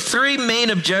really 3 main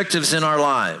objectives in our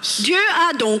lives. Dieu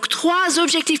a donc 3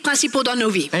 objectifs principaux dans nos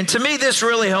vies. And to me, this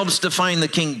really helps define the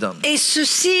kingdom. Et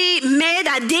ceci m'aide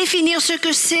à définir ce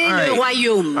que c'est All le right.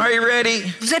 royaume. Are you ready?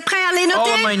 Vous êtes prêts à les All of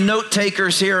noter? my note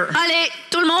takers here. Allez,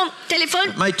 tout le monde,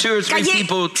 téléphone. My 2 or 3 Cahier,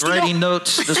 people stylo. writing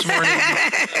notes this morning.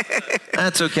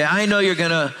 That's okay. I know you're going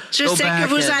to Je go sais que back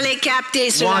vous and allez capter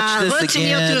watch cela, this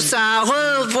retenir again. tout ça,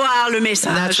 revoir le And that's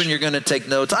message. when you're going to take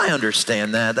notes. I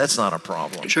understand that. That's not a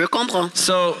problem. Je comprends.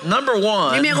 So, number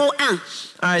 1. Numéro 1.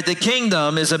 All right, the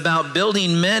kingdom is about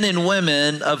building men and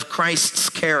women of Christ's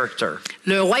character.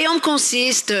 Le royaume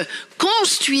consiste à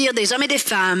construire des hommes et des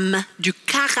femmes du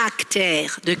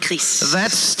caractère de Christ.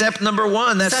 That's step number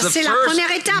 1. That's Ça, the c'est la première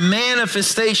first étape.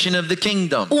 manifestation of the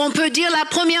kingdom. Ou on peut dire la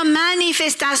première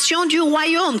manifestation du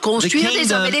royaume, The construire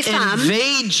des hommes kingdom et des femmes,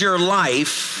 invades your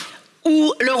life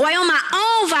où le royaume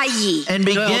a envahi and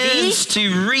leur vie begins to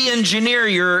re-engineer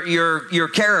your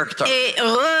character. et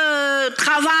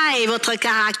retravaille votre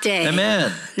caractère.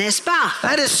 Amen. N'est-ce pas?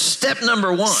 That is step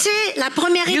number 1. C'est la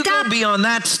première You go étape. beyond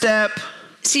that step,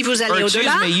 Si vous or allez excuse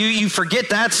au-delà, me, you forget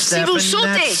that step, vous and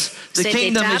sautez the cette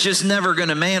kingdom étape, is just never going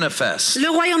to manifest. le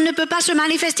royaume ne peut pas se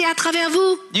manifester à travers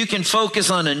vous. You can focus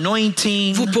on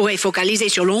anointing, Vous pourrez focaliser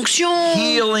sur l'onction,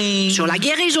 healing, sur la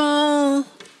guérison,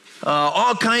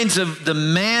 all kinds of the toutes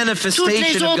les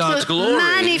manifestation of God's autres glory.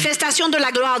 manifestations de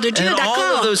la gloire de Dieu, And all of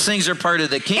d'accord? those things are part of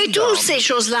the Et kingdom. toutes ces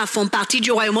choses-là font partie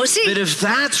du royaume aussi. But if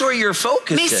that's where your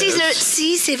focus Mais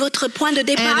si c'est votre point de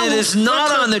départ, and it ou is not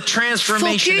votre on the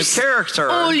transformation of focus, character,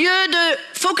 au lieu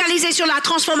de focaliser sur la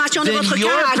transformation de then votre your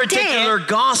particular caractère,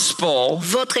 gospel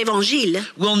votre évangile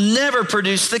will never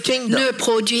produce the kingdom. ne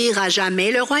produira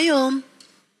jamais le royaume.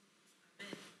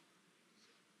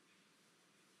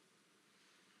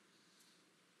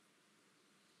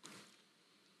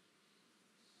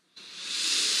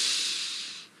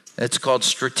 It's called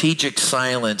strategic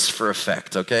silence for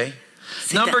effect, okay?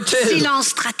 C'est Number un 2. silence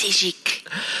stratégique.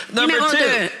 Number Numéro 2.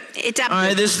 2, étape All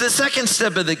right, 2. this is the second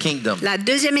step of the kingdom. La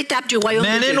deuxième étape du royaume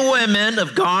Men de Dieu. and women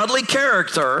of godly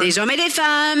character Des hommes et des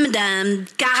femmes d'un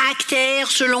caractère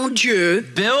selon Dieu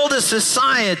build a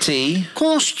society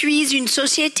construisent une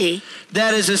société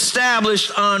that is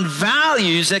established on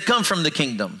values that come from the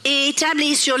kingdom. et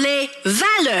établie sur les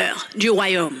valeurs du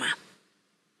royaume.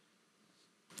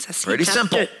 Ça, c'est Pretty étape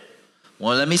simple. 2.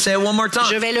 Well, let me say it one more Je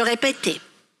time. vais le répéter.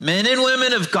 Men and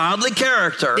women of godly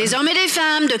character Des hommes et des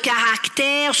femmes de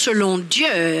caractère selon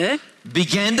Dieu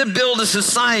begin to build a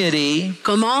society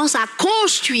commencent à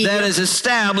construire that is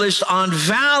established on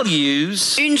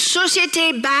values une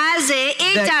société basée,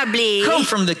 that établie come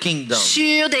from the kingdom.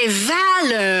 sur des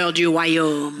valeurs du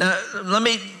royaume. Now, let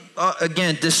me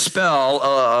again dispel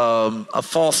a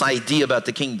false idea about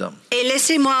the kingdom. Et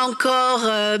laissez-moi encore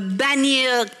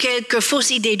bannir quelques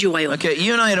fausses idées du royaume. Okay,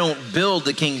 you and I don't build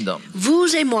the kingdom.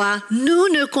 Vous et moi, nous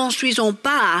ne construisons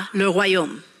pas le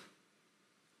royaume.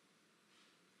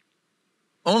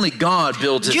 Only God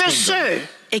builds his Dieu kingdom. seul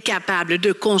est capable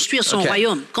de construire son Okay.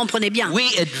 royaume. Comprenez bien.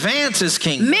 We advance his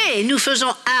kingdom. Mais nous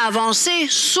faisons avancer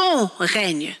son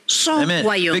règne, son Amen.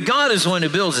 royaume. But God is the one who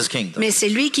builds his kingdom. Mais c'est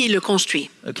lui qui le construit.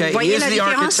 Okay, Vous he voyez is la the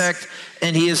différence? architect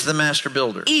and he is the master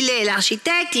builder. Il est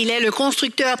l'architecte, il est le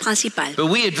constructeur principal. But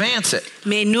we advance it.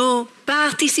 Mais nous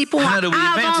participons How à do we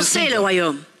advance his avancer le kingdom?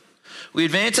 royaume. We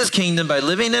advance his kingdom by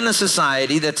living in a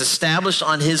society that's established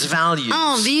on his values.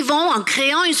 En vivant, en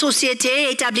créant une société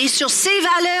établie sur ses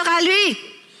valeurs à lui.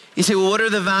 You say, well, what are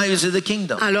the values of the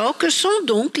kingdom? Alors, que sont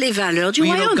donc les valeurs du Well,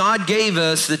 you know, royaume? God gave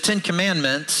us the 10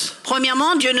 Commandments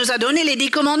Premièrement, Dieu nous a donné les 10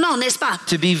 commandements, n'est-ce pas?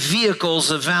 to be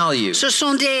vehicles of value. Ce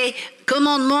sont des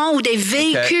commandements ou des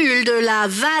véhicules de la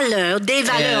valeur, des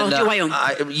valeurs And du royaume.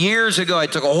 years ago, I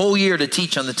took a whole year to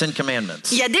teach on the 10 Commandments.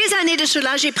 Il y a des années de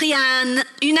cela, j'ai pris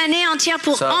une année entière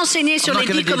pour So, enseigner sur I'm les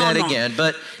not going 10 to do that commandements. again,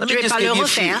 but let Je me ne vais just pas give le you a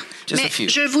few. refaire, Just a Mais few.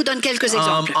 je vous donne quelques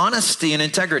exemples. Honesty and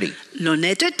integrity,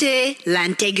 L'honnêteté,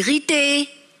 l'intégrité,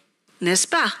 n'est-ce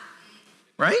pas?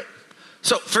 right?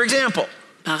 So, for example,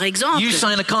 Par exemple, you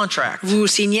sign a contract. vous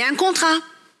signez un contrat.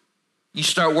 You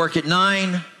start work at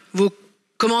 9. Vous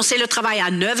commencez le travail à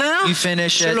 9 heures. You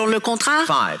finish at Selon le contrat,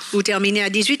 5. vous terminez à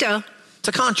 18 heures. It's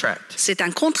a contract, C'est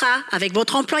un contrat avec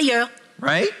votre employeur,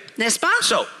 right? n'est-ce pas?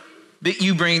 So, but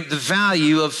you bring the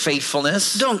value of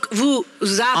faithfulness. Donc, vous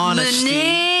amenez Honesty,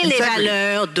 les integrity.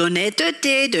 valeurs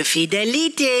d'honnêteté, de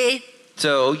fidélité.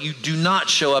 So, you do not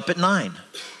show up at 9.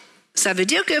 Ça veut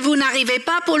dire que vous n'arrivez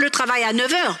pas pour le travail à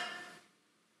 9 heures.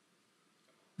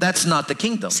 That's not the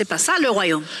kingdom. C'est pas ça le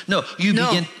royaume. No, you No.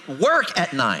 begin work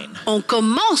at 9. On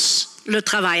commence le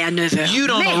travail à 9 heures. You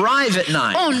don't Mais arrive at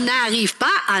 9. on n'arrive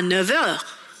pas à 9 heures.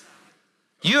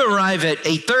 You arrive at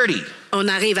 8:30 On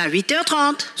arrive à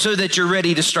 8h30 so that you're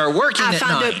ready to start working at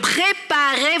afin de 9.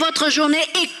 préparer votre journée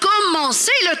et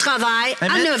commencer le travail à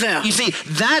Amen? 9 heures. You see,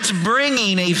 that's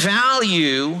bringing a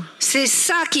value, C'est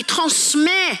ça qui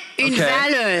transmet une Okay.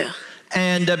 valeur.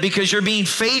 and because you're being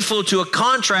faithful to a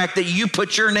contract that you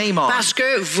put your name on. Parce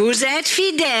que vous êtes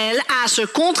fidèle à ce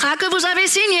contrat que vous avez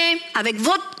signé avec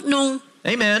votre nom.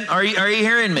 Amen. Are you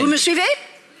hearing Vous me? me suivez?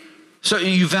 So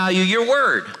you value your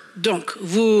word. Donc,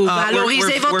 vous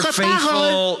valorisez votre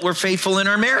parole. We're faithful in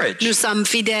our marriage. Nous sommes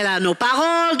fidèles à nos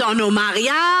paroles, dans nos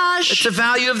mariages. It's the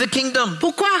value of the kingdom.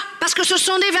 Pourquoi? Parce que ce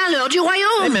sont des valeurs du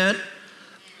royaume. Amen.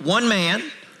 One man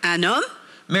Un homme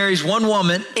marries one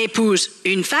woman épouse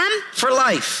une femme, for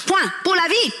life. point, pour la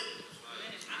vie.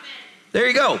 There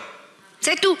you go.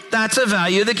 C'est tout. That's a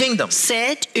value of the kingdom.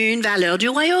 C'est une valeur du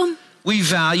royaume. We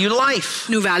value life.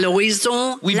 Nous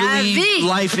valorisons We la believe vie.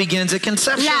 life begins at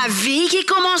conception. La vie qui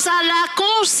commence à la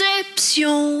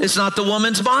conception. It's not the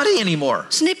woman's body anymore.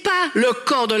 Ce n'est pas le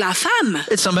corps de la femme.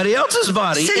 It's somebody else's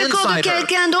body C'est le corps de inside her.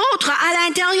 quelqu'un d'autre à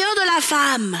l'intérieur de la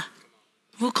femme.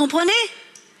 Vous comprenez?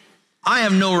 I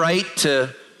have no right to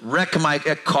wreck my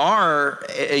car,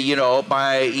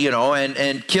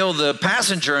 and kill the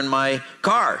passenger in my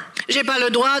car. J'ai pas le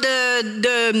droit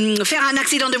de faire un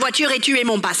accident de voiture et tuer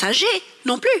mon passager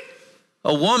non plus.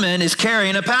 A woman is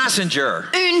carrying a passenger.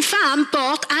 Une femme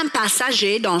porte un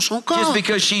passager dans son Just corps.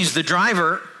 because she's the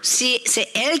driver Si c'est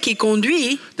elle qui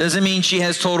conduit, doesn't mean she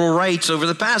has total rights over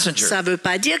the passenger. ça veut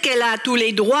pas dire qu'elle a tous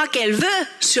les droits qu'elle veut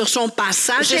sur son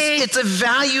passager. It's a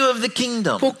value of the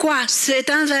kingdom. Pourquoi? C'est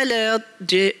une valeur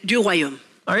du royaume.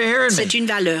 Are you hearing C'est me? une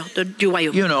valeur du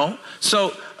royaume. You know,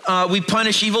 so we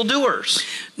punish evildoers.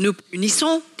 Nous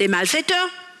punissons des malfaiteurs.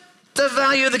 It's a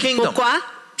value of the kingdom. Pourquoi?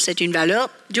 C'est une valeur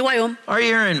du royaume. Are you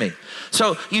hearing me?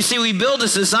 So you see, we build a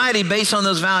society based on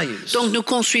those values. Donc nous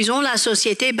construisons la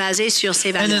société basée sur ces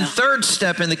And then valeurs. third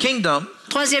step in the kingdom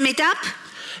Troisième étape,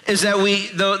 is that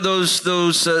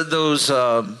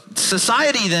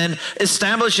society then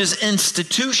establishes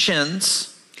institutions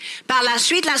par la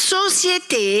suite, la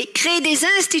société crée des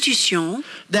institutions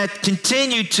that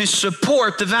continue to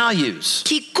support the values.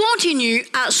 qui continuent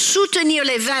à soutenir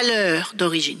les valeurs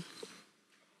d'origine.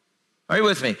 Are you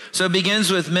with me? So it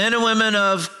begins with men and women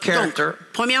of Donc, character.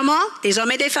 premièrement, des hommes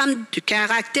et des femmes de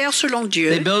caractère selon They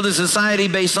Dieu build a society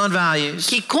based on values.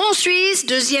 qui construisent,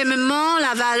 deuxièmement,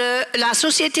 la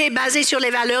société basée sur les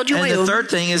valeurs du And the royaume. third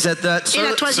thing is that Et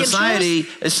la troisième society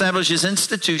establishes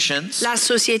institutions La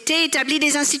société établit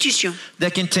des institutions that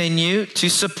continue to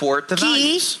support the qui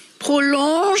values.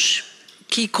 prolongent,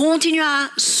 qui continuent à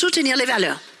soutenir les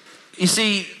valeurs. You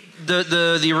see,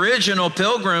 the original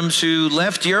pilgrims who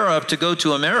left Europe to go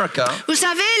to America, Vous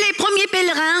savez, les premiers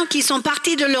pèlerins qui sont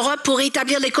partis de l'Europe pour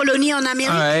établir des colonies en Amérique,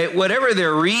 all right, whatever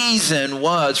their reason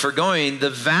was for going,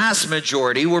 the vast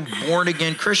majority were born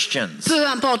again Christians. peu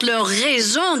importe leur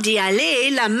raison d'y aller,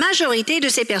 la majorité de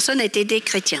ces personnes étaient des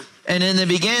chrétiens. And in the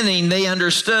beginning, they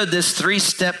understood this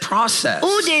three-step process.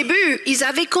 Au début, ils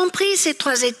avaient compris ces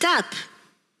trois étapes.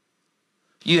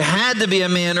 You had to be a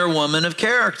man or woman of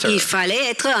character. Il fallait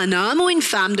être un homme ou une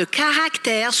femme de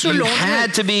caractère You selon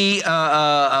had Dieu. to be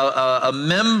a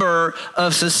member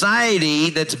of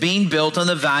society that's being built on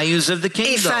the values of the Il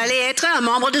kingdom. fallait être un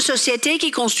membre de société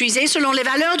qui construisait selon les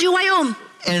valeurs du royaume.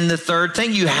 And the third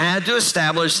thing, you had to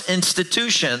establish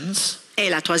institutions Et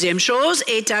la troisième chose,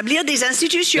 établir des that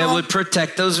institutions would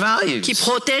protect those qui values.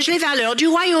 protègent les valeurs du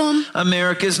royaume.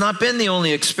 America has not been the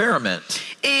only experiment.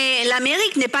 Et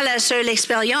l'Amérique n'est pas la seule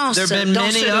expérience There have been dans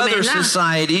many ce other domaine-là.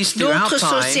 societies throughout D'autres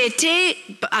time sociétés,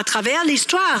 à travers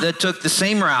l'histoire, that took the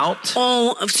same route,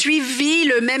 ont suivi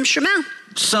le même chemin.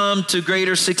 some to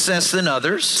greater success than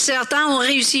others. Certains ont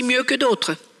réussi mieux que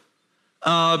d'autres.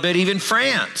 but even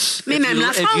France. Mais même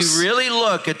la France. If you really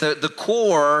look at the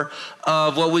core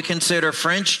of what we consider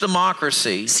French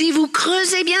democracy, Si vous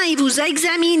creusez bien et vous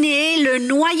examinez le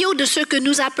noyau de ce que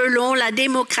nous appelons la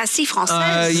démocratie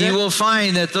française, you will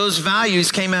find that those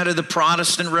values came out of the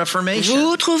Protestant Reformation.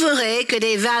 vous trouverez que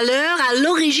des valeurs à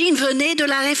l'origine venaient de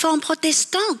la réforme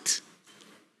protestante.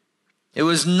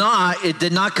 It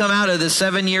did not come out of the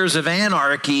 7 years of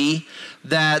anarchy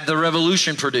that the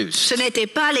revolution produced. Ce n'étaient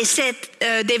pas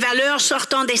des valeurs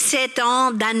sortant des 7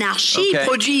 ans d'anarchie Okay.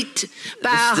 produites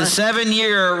par The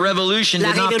 7-year revolution la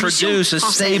did not Révolution produce a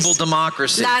française. stable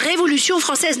democracy. La Révolution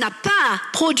française n'a pas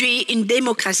produit une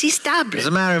démocratie stable. As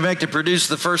a matter of fact, it produced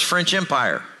the first French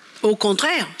Empire. Au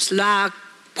contraire, cela a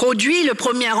produit le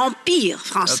premier empire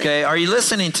français. Okay, are you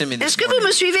listening to me this Est-ce que vous morning?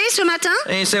 me suivez ce matin?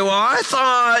 And you say, well, I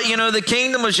thought, the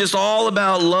kingdom was just all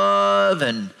about love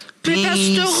and Mais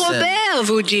peace Pasteur and Robert,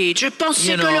 vous dites, je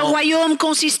pensais You que le know, royaume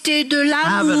consistait de having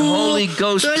l'amour, Holy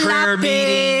Ghost de prayer la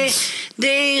paix, meetings,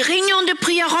 des réunions de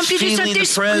prière remplies du feeling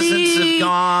the presence Saint-Esprit,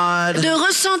 of God. de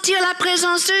ressentir la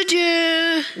présence de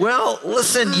Dieu. Well,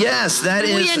 listen, yes, that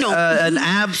Oui is et non. an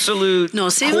absolute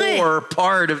Non, c'est vrai. core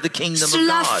part of the kingdom of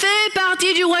Cela God. fait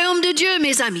partie du royaume de Dieu,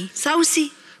 mes amis, ça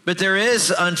aussi. But there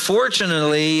is,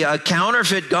 unfortunately, a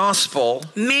counterfeit gospel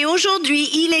Mais aujourd'hui,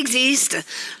 il existe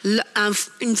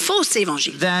une fausse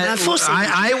évangile. that Un faux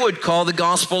évangile. I would call the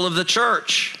gospel of the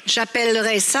church.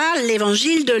 J'appellerais ça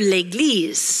l'évangile de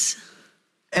l'Église.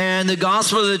 And the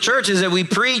gospel of the church is that we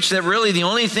preach that really the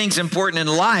only things important in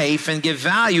life and give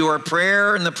value are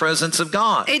prayer and the presence of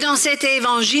God. Et dans cet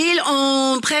évangile,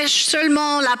 on prêche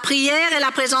seulement la prière et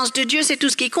la présence de Dieu, c'est tout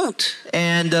ce qui compte.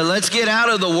 And let's get out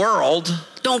of the world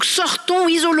Donc sortons,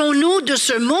 isolons-nous de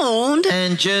ce monde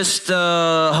and just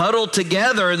huddle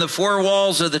together in the four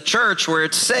walls of the church where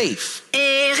it's safe.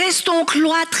 et restons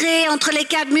cloîtrés entre les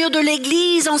 4 murs de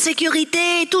l'Église en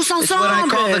sécurité, tous It's what I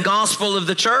call the ensemble. gospel of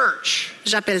the church.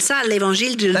 J'appelle ça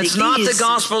l'évangile de That's not the l'Église.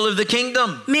 gospel of the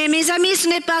kingdom. Mais mes amis, ce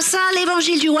n'est pas ça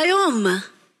l'évangile du royaume.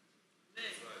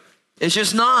 It's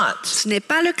just not. Ce n'est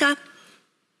pas le cas.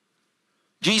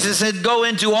 Jesus said, go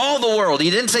into all the world.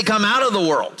 He didn't say come out of the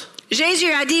world.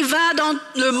 Jésus a dit, va dans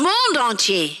le monde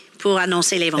entier pour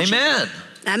annoncer l'évangile. Amen.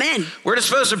 Amen. We're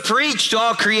supposed to preach to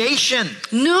all creation,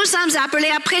 Nous sommes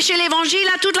appelés à prêcher l'évangile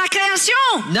à toute la création.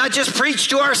 not just preach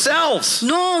to ourselves.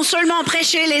 Non seulement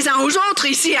prêcher les uns aux autres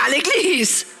ici à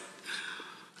l'église,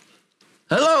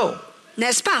 Hello.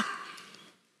 n'est-ce pas?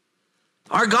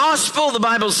 Our gospel, the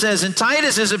Bible says in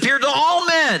Titus, has appeared to all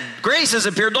men. Grace has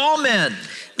appeared to all men.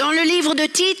 Dans le livre de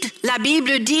Tite, la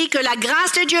Bible dit que la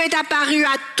grâce de Dieu est apparue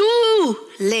à tous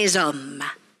les hommes.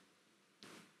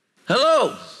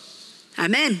 Hello.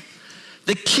 Amen.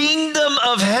 The kingdom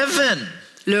of heaven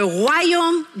Le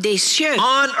royaume des cieux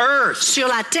on earth. sur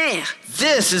la terre.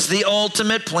 This is the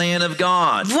ultimate plan of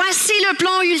God. Voici le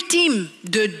plan ultime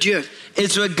de Dieu.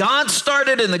 It's what God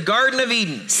started in the Garden of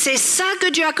Eden. C'est ça que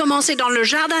Dieu a commencé dans le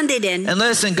jardin d'Éden. And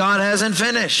listen, God hasn't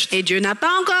finished. Et Dieu n'a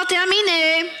pas encore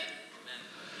terminé.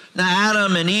 Now,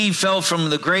 Adam and Eve fell from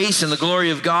the grace and the glory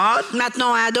of God.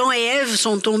 Maintenant, Adam et Ève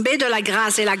sont tombés de la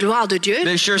grâce et la gloire de Dieu.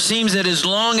 But it sure seems that as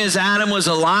long as Adam was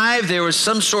alive, there was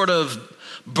some sort of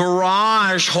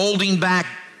barrage holding back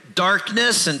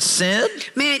darkness and sin.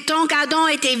 Mais tant qu'Adam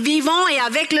était vivant et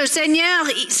avec le Seigneur,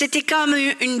 c'était comme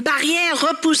une barrière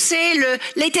repoussait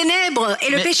les ténèbres et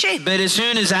le péché. But as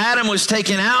soon as Adam was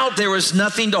taken out, there was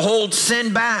nothing to hold sin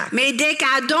back. Mais dès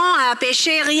qu'Adam a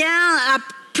péché, rien n'a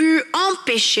pu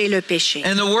empêcher le péché.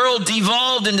 And the world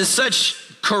devolved into such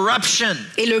corruption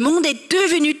Et le monde est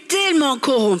devenu tellement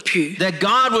corrompu. that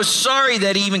God was sorry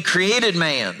that he even created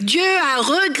man. Dieu a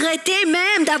regretté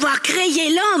même d'avoir créé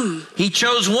l'homme. He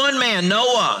chose one man,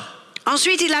 Noah.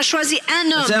 Ensuite, il a choisi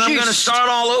un homme Said, I'm going to juste, start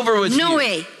all over with you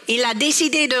Noé. Il a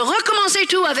décidé de recommencer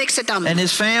tout avec cet homme and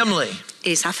his family.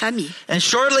 et sa famille. And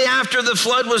shortly after the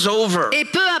flood was over, Et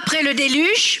peu après le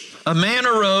déluge, a man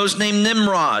arose named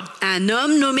Nimrod. un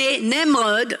homme nommé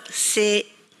Nemrod s'est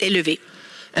élevé.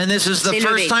 And this is the C'est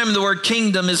first levé. time the word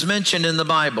kingdom is mentioned in the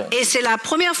Bible. Et c'est la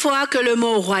première fois que le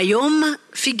mot royaume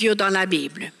figure dans la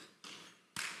Bible.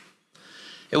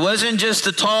 It wasn't just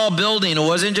a tall building. It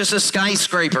wasn't just a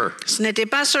skyscraper. Ce n'était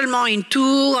pas seulement une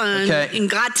tour, Okay. une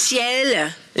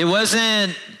gratte-ciel. It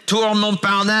wasn't Tour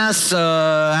Montparnasse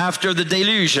after the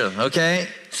deluge, okay?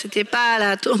 C'était pas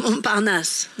la tour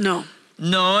Montparnasse, non.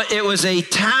 No, it was a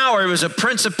tower. It was a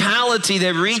principality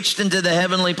that reached into the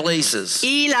heavenly places.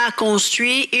 Il a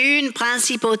construit une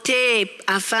principauté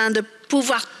afin de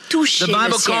pouvoir toucher The le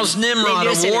Bible ciel, calls les Nimrod lieux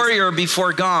a célestes. warrior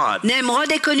before God.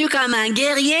 Nimrod est connu comme un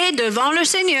guerrier devant le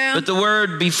Seigneur. But the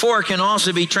word before can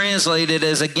also be translated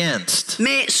as against.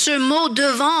 Mais ce mot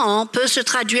devant peut se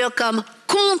traduire comme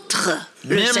contre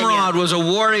le Seigneur. Nimrod was a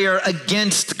warrior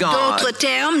against God. D'autres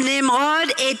termes, Nimrod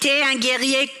était un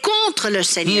guerrier contre le He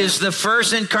Seigneur. is the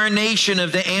first incarnation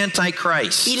of the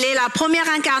Antichrist. Il est la première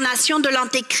incarnation de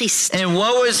l'Antéchrist. And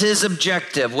what was his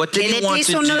objective? What did Quel he want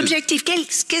était to son do? objectif?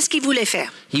 Qu'est-ce qu'il voulait faire?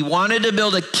 He wanted to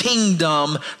build a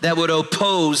kingdom that would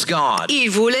oppose God. Il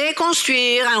voulait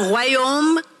construire un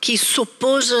royaume qui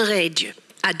s'opposerait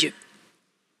à Dieu.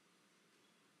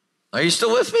 Are you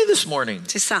still with me this morning?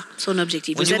 C'est ça, son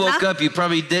objectif. When Vous you êtes woke là? up, you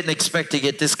probably didn't expect to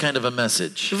get this kind of a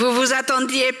message. Vous vous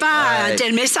attendiez pas à un Right.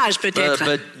 tel message peut-être.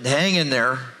 But hang in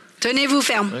there. Tenez-vous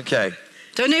ferme. Okay.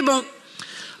 Tenez bon.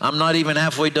 I'm not even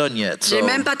halfway done yet. J'ai So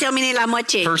même pas terminé la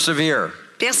moitié. persevere.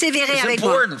 Persévérez It's avec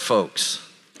moi. important, folks.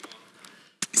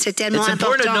 C'est tellement It's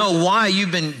important to important. know why you've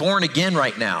been born again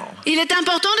right now. Il est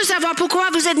important de savoir pourquoi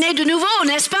vous êtes né de nouveau,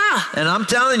 n'est-ce pas? And I'm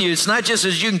telling you, it's not just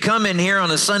as you can come in here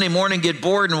on a Sunday morning, get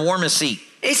bored, and warm a seat.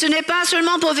 Et ce n'est pas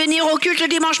seulement pour venir au culte le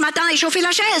dimanche matin et chauffer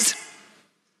la chaise.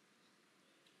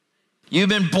 You've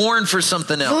been born for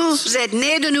something else. Vous êtes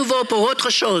né de nouveau pour autre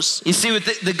chose. You see, with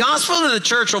the gospel of the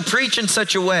church will preach in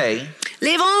such a way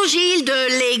L'évangile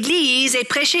de l'Église est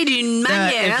prêché d'une that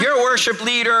manière, if you're a worship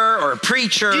leader or a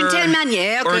preacher d'une telle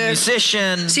manière or a que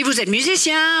musician, si vous êtes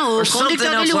musicien ou or something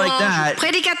conducteur de else like louange, that, you're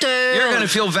prédicateur, going to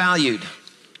feel valued.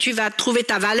 tu vas trouver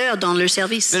ta valeur dans le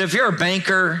service. But if you're a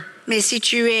banker, Mais si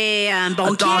tu es un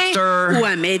banquier doctor, ou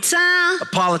un médecin a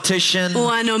politician, ou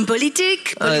un homme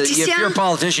politique, if politicien, you're a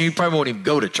politician, you probably won't even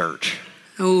go to church.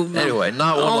 ou, Anyway,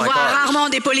 not one on like voit ours. rarement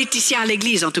des politiciens à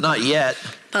l'église en tout cas. Not yet.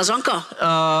 Pas encore.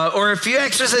 Or if you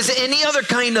exercise any other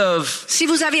kind of Si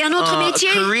vous avez un autre métier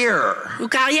career, ou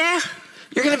carrière,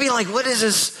 you're going to be like, what is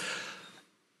this?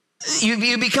 You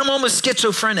become almost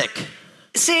schizophrenic.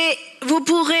 vous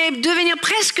pourrez devenir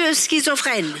presque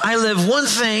schizophrène. I live one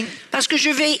thing Parce que je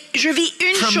vis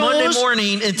une from Monday chose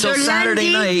morning until de Saturday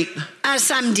lundi night, à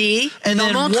samedi and dans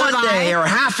then mon one travail. day or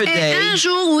half a Et day, un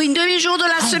jour ou une demi-jour de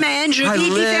la semaine, je I vis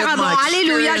live différemment. my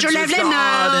Alléluia, je lève experience les with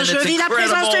mains, God, and je it's vis la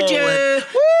présence de incredible, Dieu. and,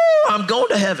 woo, I'm going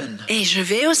to heaven. Et je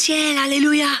vais au ciel,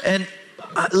 alléluia. And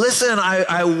listen,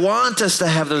 I want us to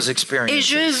have those Et experiences.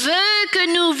 je veux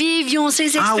que nous vivions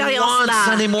ces I want Sunday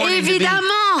expériences-là. morning Évidemment.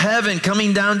 to be heaven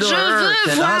coming down to Je earth.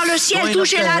 veux and voir us le ciel going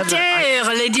toucher up to la heaven.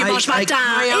 terre les dimanches I matins.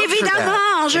 cry out for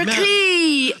Évidemment, that. je Amen.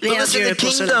 crie. But vers listen, Dieu the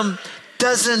pour cela. kingdom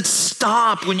doesn't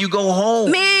stop when you go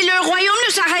home. Mais le royaume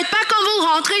ne s'arrête pas quand vous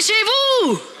rentrez chez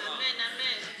vous.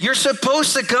 You're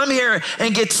supposed to come here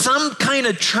and get some kind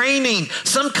of training,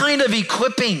 some kind of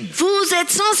equipping, Vous êtes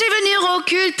censé venir au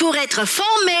culte pour être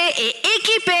formé et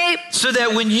équipé so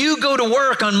that when you go to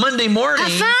work on Monday morning,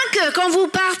 afin que quand vous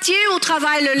partiez au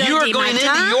travail le you are lundi going into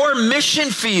matin, your mission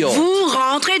field, vous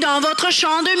rentrez dans votre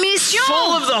champ de mission,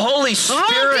 full of the Holy rempli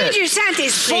Spirit, du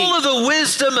Saint-Esprit, full of the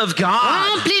wisdom of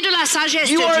God. rempli de la sagesse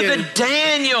You de are Dieu. the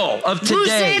Daniel of Vous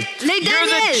today. êtes les You're the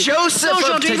Daniel Joseph of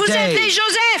d'aujourd'hui. Vous êtes les today.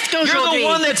 Joseph You're the d'aujourd'hui.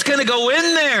 one that's going to go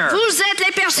in there. Vous êtes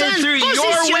les personnes And through your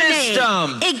positionnées.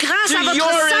 wisdom, Et grâce à through votre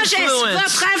your sagesse, influence,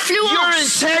 votre your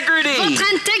influence, integrity,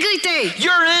 votre intégrité,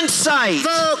 your insight,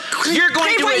 vos you're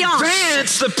going to prévoyances,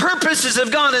 advance the purposes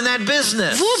of God in that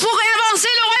business. vous pourrez avancer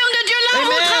le royaume de Dieu là où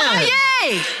vous Amen.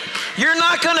 travaillez. You're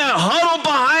not going to huddle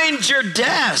behind your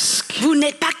desk. Vous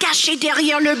n'êtes pas caché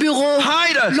derrière le bureau,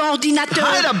 Hide a l'ordinateur,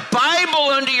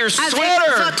 Bible under your avec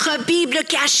sweater. votre Bible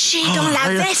cachée dans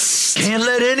la veste. Can't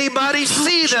let anybody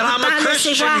see that I'm a Pas laisser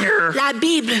Christian voir here. la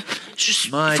Bible.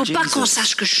 Il My ne faut pas Jesus. qu'on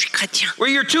sache que je suis chrétien. Where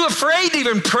you're too afraid to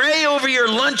even pray over your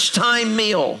lunchtime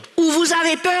meal. Ou vous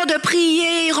avez peur de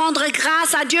prier et rendre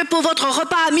grâce à Dieu pour votre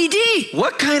repas à midi.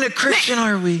 What kind of Christian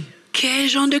are we? Quel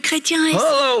genre de chrétien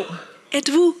Hello.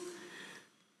 êtes-vous?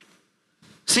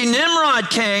 See, Nimrod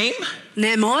came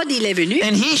Nimrod, il est venu.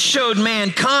 and he showed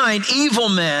mankind, evil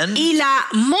men, Il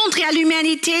a montré à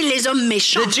l'humanité les hommes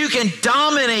méchants. that you can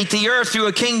dominate the earth through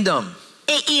a kingdom.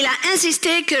 Et il a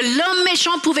insisté que l'homme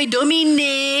méchant pouvait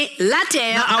dominer la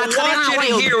terre Now, à I travers un want you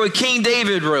to royaume. hear what King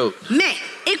David wrote. Mais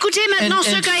écoutez maintenant ce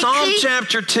In qu'a Psalm écrit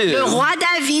chapter 2, le roi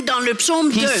David dans le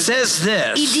psaume 2. he says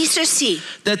Il this, dit ceci: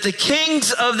 that the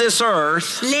kings of this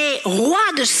earth les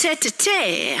rois de cette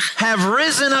terre have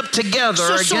risen up together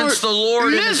Se sont against the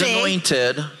Lord and his levés.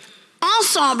 anointed.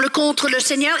 ensemble contre le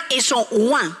Seigneur et son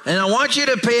oint. And I want you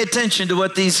to pay attention to what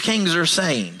these kings are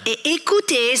saying. Et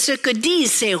écoutez ce que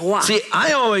disent ces rois. See,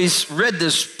 I always read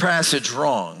this passage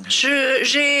wrong.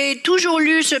 J'ai toujours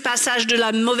lu ce passage de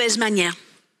la mauvaise manière.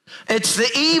 It's the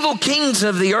evil kings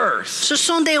of the earth Ce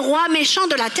sont des rois méchants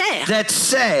de la terre that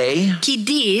say, qui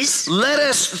disent let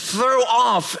us throw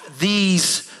off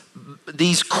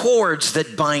these cords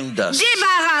that bind us.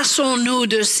 débarrassons-nous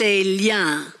de ces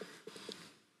liens,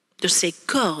 de ces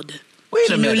cordes Wait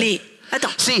qui a nous minute. lient. Attends,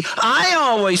 See, I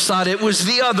always thought it was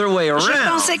the other way je around.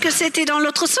 pensais que c'était dans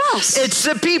l'autre sens. It's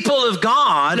the people of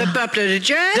God Le peuple de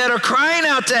Dieu that are crying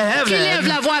out to qui lève heaven,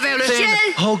 la voix vers le saying,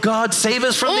 ciel. oh God, save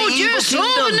us from Oh the Dieu, evil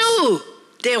kingdoms sauve-nous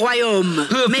des royaumes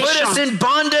who have put méchants us in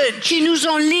bondage. qui nous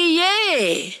ont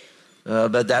liés.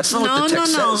 But that's not Non, what the non,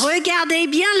 text non. says. Regardez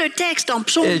bien le texte en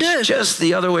Psaume 2. It's just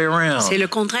the other way around. C'est le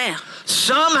contraire.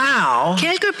 Somehow,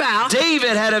 Quelque part,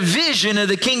 David had a vision of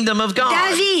the kingdom of God.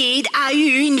 David a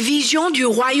eu une vision du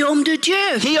royaume de Dieu.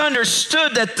 He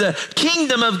understood that the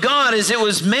kingdom of God, as it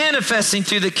was manifesting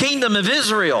through the kingdom of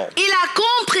Israel, Il a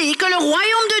compris que le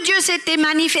royaume de Dieu s'était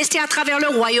manifesté à travers le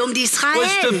royaume was to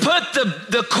d'Israël.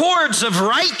 put the cords of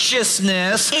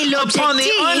righteousness Et upon the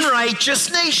l'objectif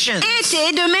unrighteous nations.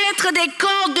 Était de mettre des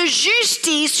cordes de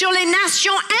justice sur les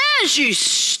nations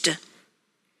injustes.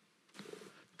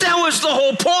 That was the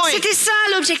whole point. C'était ça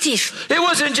l'objectif. It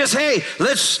wasn't just, hey,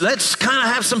 let's kind of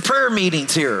have some prayer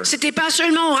meetings here. C'était pas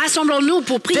seulement rassemblons-nous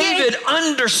pour prier. David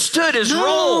understood his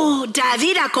role. Non,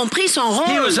 David a compris son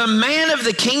He rôle. was a man of the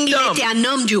Il kingdom. était un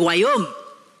homme du royaume.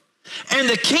 And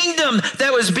the kingdom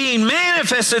that was being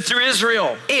manifested through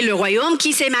Israel Et le royaume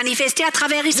qui s'est manifesté à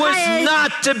travers was Israël not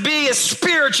to be a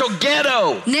spiritual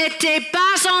ghetto. n'était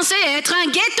pas censé être un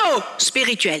ghetto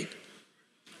spirituel.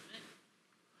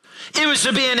 It was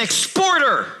to be an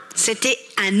exporter. C'était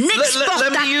un Let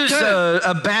me use exportateur.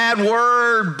 a bad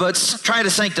word, but try to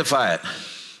sanctify it.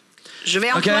 Je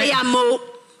vais employer un mot.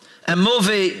 Un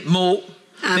mauvais mot,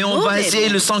 Un mais on va mauvais essayer de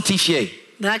mot. le sanctifier.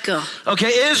 D'accord.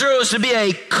 Okay, Israel was to be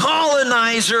a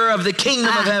colonizer of the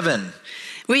kingdom of heaven.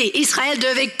 Oui, Israël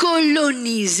devait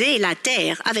coloniser la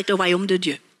terre avec le royaume de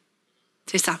Dieu.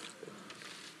 C'est ça.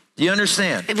 Do you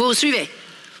understand? Et vous suivez?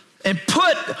 And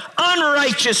put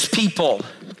unrighteous people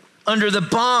under the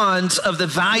bonds of the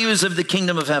values of the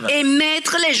kingdom of heaven. Et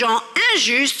mettre les gens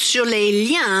injustes sur les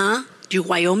liens du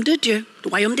royaume de Dieu, du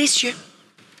royaume des cieux.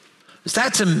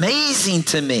 That's amazing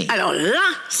to me. Alors là,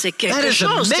 c'est That quelque is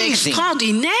chose amazing.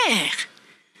 d'extraordinaire.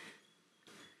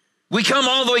 We come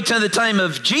all the way to the time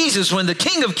of Jesus when the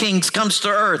King of Kings comes to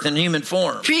earth in human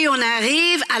form. Puis on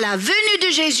arrive à la venue de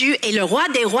Jésus et le roi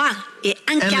des rois est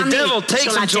And the incarné devil takes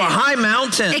sur la him to a terre. high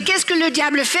mountain. Et qu'est-ce que le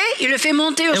diable fait? Il le fait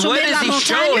monter au And what sommet de la does he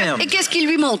show montagne. him? Et qu'est-ce qu'il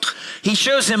lui montre? He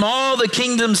shows him all the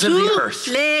kingdoms of the Tous earth.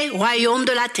 les royaumes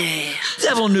de la terre. The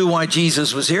devil knew why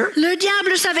Jesus was here. Le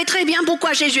diable savait très bien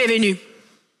pourquoi Jésus est venu.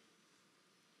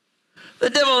 The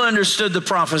devil understood the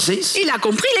prophecies. Il a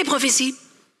compris les prophéties.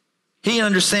 He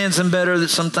understands them better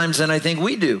sometimes than I think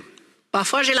we do.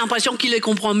 Parfois, j'ai l'impression qu'il les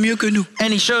comprend mieux que nous.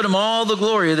 And he showed him all the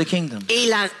glory of the kingdom. Et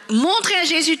il a montré à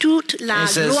Jésus toute la He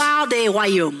says, gloire des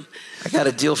royaumes. I got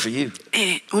a deal for you.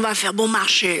 Et on va faire bon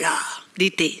marché là,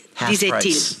 Half disait-il.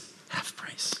 price. Half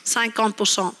price.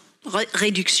 50%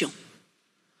 réduction.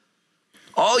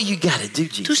 All you got to do,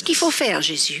 Tout ce qu'il Jesus. faut faire,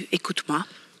 Jésus, écoute-moi.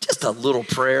 Just a little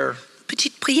prayer.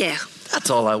 Petite prière. That's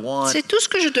all I want. C'est tout ce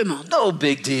que je demande. No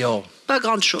big deal. Pas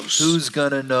grande chose. Who's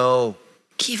gonna know?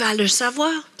 Qui va le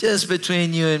savoir? Just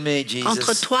between you and me, Entre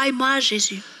Jesus. toi et moi,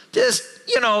 Jésus. Just,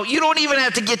 you don't even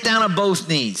have to get down on both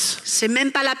knees. C'est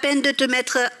même pas la peine de te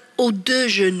mettre aux deux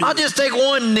genoux. I'll just take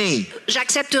one knee.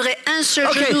 J'accepterai un seul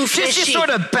Okay, genou just fléchi. sort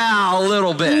of bow a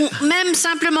little bit. Ou même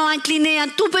simplement incliner un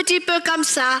tout petit peu comme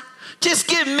ça. Just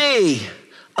give me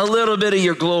a little bit of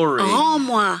your glory.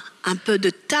 Rends-moi un peu de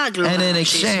ta gloire. And in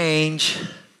Jésus. exchange,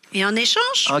 Et en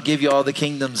échange, I'll give you all the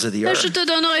kingdoms of the je earth. te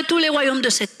donnerai tous les royaumes de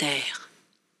cette terre.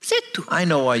 C'est tout. I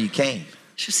know why you came.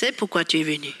 Je sais pourquoi tu es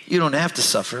venu. You don't have to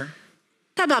suffer.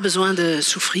 Tu n'as pas besoin de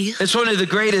souffrir. It's one of the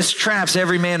greatest traps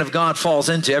every man of God falls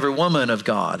into, every woman of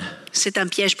God. C'est un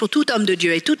piège pour tout homme de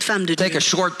Dieu et toute femme de Take Dieu. a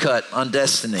shortcut on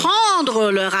destiny.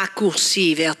 Prendre le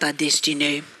raccourci vers ta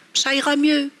destinée. Ça ira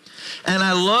mieux. And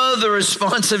I love the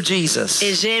response of Jesus.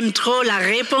 Et j'aime trop la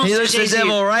réponse He de looks the Jésus.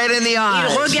 devil right in the Il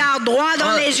eyes. regarde droit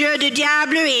dans Uh, les yeux du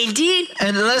diable et il dit,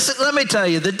 And let me tell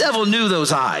you, the devil knew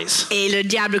those eyes. et le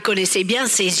diable connaissait bien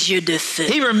ses yeux de feu.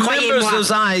 He remembers Croyez-moi.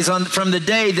 those eyes from the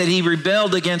day that he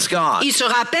rebelled against God. Il se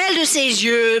rappelle de ses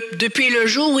yeux depuis le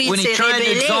jour où il When he s'est tried to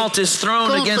rébellé exalt his throne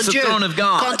contre against the Dieu. throne of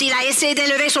God. Quand il a essayé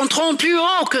d'élever son trône plus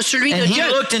haut que celui de And he Dieu.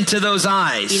 looked into those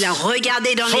eyes, Il a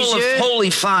regardé dans les full of yeux,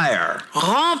 holy fire.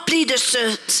 rempli de ce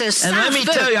And saint let me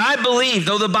tell feu. you, I believe,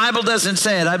 though the Bible doesn't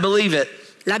say it, I believe it.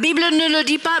 La Bible ne le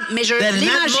dit pas, mais je that in that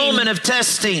l'imagine. moment of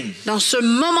testing, Dans ce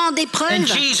moment and d'épreuve,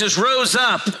 Jesus rose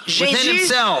up within Jésus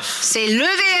himself. s'est levé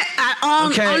en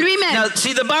Now, lui-même.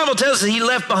 see, the Bible tells us he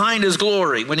left behind his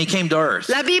glory when he came to earth.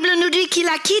 La Bible nous dit qu'il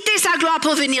a quitté sa gloire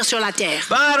pour venir sur la terre.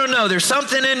 But I don't know, there's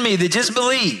something in me that just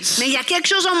believes. Mais il y a quelque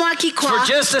chose en moi qui For croit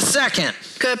just a second,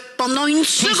 que pendant une he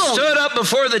seconde, stood up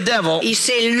before the devil, il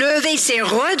s'est levé, il s'est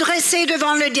redressé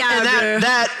devant le and diable.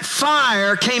 that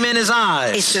fire came in his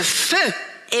Et eyes. ce feu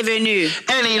est venu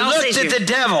And he dans ses looked at yeux. the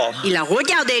devil, Il a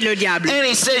regardé le diable. and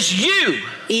he says, you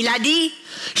Il a dit,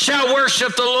 shall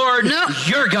worship the Lord non,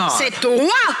 your God. c'est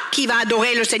toi qui vas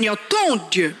adorer le Seigneur, ton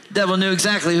Dieu. The devil knew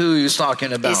exactly who he was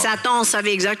talking Et about. Satan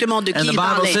savait exactement de qui And the il Bible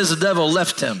parlait. says the devil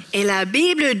left him Et la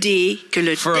Bible dit que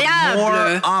le for a more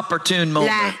diable opportune l'a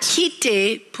moment.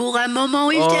 quitté pour un moment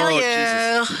Oh,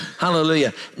 ultérieur. Jesus.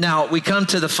 Hallelujah. Now we come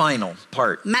to the final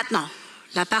part. Maintenant,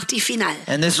 la partie finale.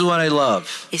 And this is what I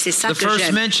love. Et c'est ça The que first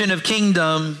j'aime. mention of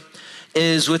kingdom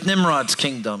is with Nimrod's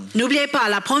kingdom. N'oubliez pas,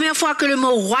 la première fois que le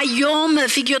mot royaume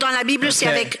figure dans la Bible, c'est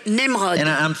Okay. avec Nimrod. And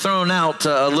I'm throwing out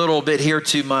a little bit here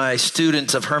to my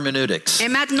students of hermeneutics. Et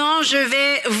maintenant, je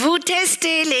vais vous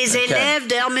tester les élèves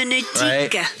d'herméneutique.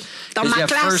 Right? Dans Because you ma have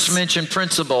classe, first mention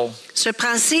principle, ce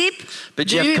principe but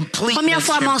you have du complete première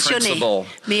fois mention mentionné. principle.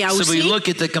 Mais il y a So we aussi look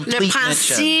at the le complete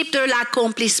principe de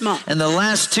l'accomplissement. And the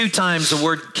last two times the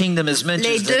word kingdom is mentioned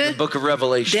Les is in deux the book of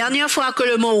Revelation. dernière fois que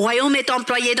le mot royaume est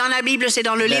employé dans la Bible, c'est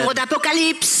dans le livre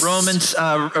d'Apocalypse.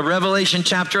 Revelation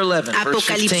chapter 11, verse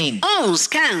Apocalypse 15. 11,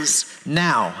 15.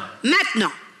 Now,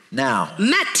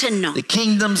 Maintenant, the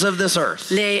kingdoms of this earth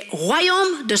les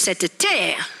royaumes de cette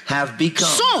terre have become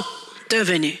sont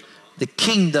devenus the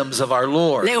kingdoms of our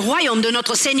Lord les royaumes de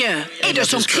notre Seigneur et and de of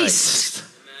son his Christ.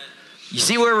 You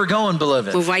see where we're going,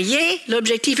 beloved? Vous voyez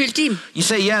l'objectif ultime. You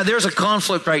say, yeah, there's a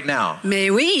conflict right now. Mais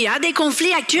oui, il y a des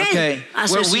conflits actuels Okay, à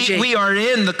ce well, sujet. we are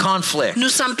in the conflict. Nous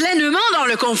sommes pleinement dans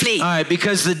le conflit. All right,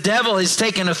 because the devil has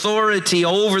taken authority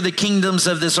over the kingdoms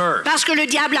of this earth. Parce que le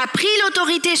diable a pris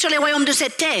l'autorité sur les royaumes de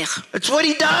cette terre. That's what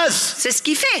he does. C'est ce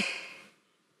qu'il fait.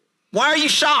 Why are you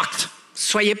shocked?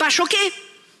 Soyez pas choqués.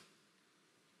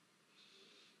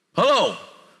 Hello.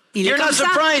 Il est You're comme not ça.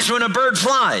 surprised when a bird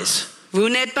flies. Vous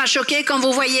n'êtes pas choqués quand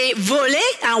vous voyez voler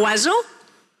un oiseau.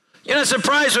 You're not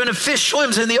surprised when a fish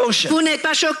swims in the ocean. Vous n'êtes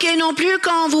pas choqués non plus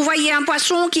quand vous voyez un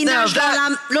poisson qui Now, nage dans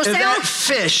if l'océan. that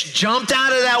fish jumped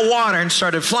out of that water and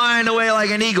started flying away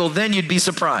like an eagle, then you'd be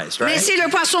surprised, Mais right? si le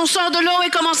poisson sort de l'eau et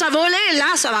commence à voler,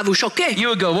 là, ça va vous choquer. You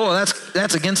would go, whoa,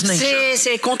 that's against nature.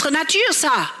 C'est contre nature,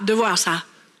 ça, de voir ça.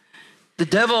 The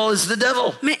devil is the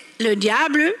devil. Mais le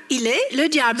diable, il est le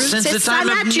diable. Since C'est the sa time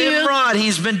of nature. Nimrod,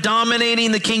 he's been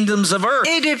dominating the kingdoms of earth.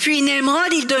 Et depuis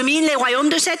Nimrod, il domine les royaumes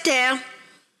de cette terre.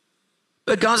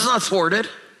 But God's not thwarted.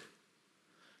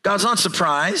 God's not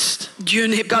surprised. Dieu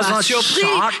n'est God's pas not surpris.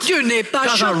 shocked. Dieu n'est pas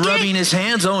God's not choqué. rubbing his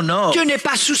hands. Oh no. Dieu n'est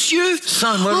pas soucieux.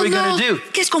 Son, what are Oh we non, gonna do?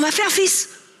 qu'est-ce qu'on va faire, fils?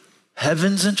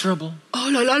 Heaven's in trouble. Oh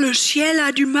là là, le ciel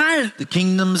a du mal. The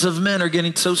kingdoms of men are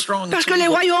getting so strong. Parce que les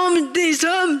royaumes des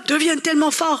hommes deviennent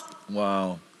tellement forts.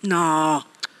 Wow. Non.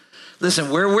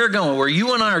 Listen, where we're going, where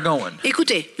you and I are going,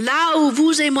 Écoutez, là où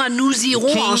vous et moi nous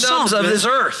irons kingdoms of ensemble, this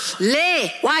earth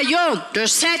les royaumes de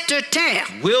cette terre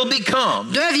will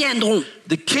become deviendront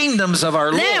the kingdoms of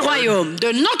our les Lord royaumes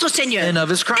de notre Seigneur and of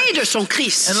his Christ. et de son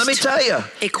Christ. And let me tell you,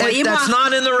 Et croyez-moi, that's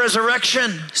not in the resurrection.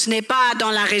 ce n'est pas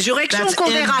dans la résurrection That's qu'on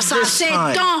in verra ça, this c'est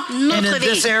time dans notre and in vie.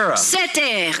 this era. Cette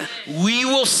ère, We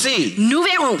will see nous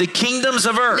verrons the kingdoms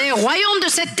of earth les royaumes de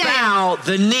cette terre bow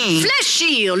the knee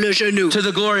fléchir le genou to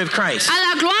the glory of Christ.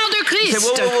 à la gloire de You say,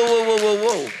 Christ.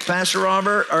 whoa. Pastor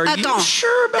Robert, are Attends, you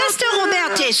sure about Pasteur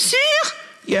Robert, that? t'es sûr?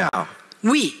 Yeah,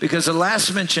 Oui. because the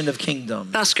last mention of kingdom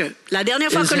Parce que la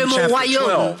dernière fois is que le in mot chapter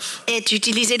royaume 12. est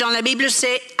utilisé dans la Bible,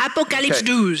 c'est Apocalypse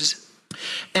Okay. 12.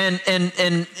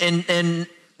 and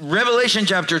Revelation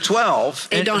chapter 12,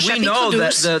 Et and dans we chapitre know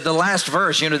 12, that the last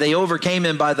verse, they overcame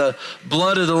him by the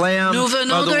blood of the Lamb, Nous by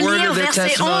venons the de word lire of their verset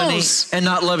testimony, 11. and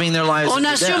not loving their lives On a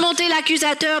unto death. surmonté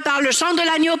l'accusateur par le sang de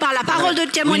l'agneau, par la parole de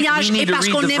témoignage We et need to parce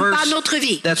read qu'on the n'aime pas verse notre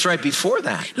vie. that's right before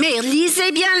that. Mais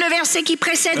lisez bien le verset qui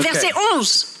précède, Okay. verset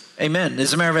 11. Amen.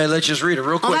 As a matter of fact, let's just read it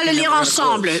real quick. On va le and then lire we're gonna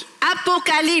ensemble. close.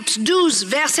 Apocalypse 12,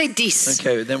 verset 10.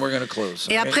 Okay, then we're going to close.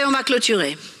 Et all right? après, on va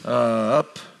clôturer.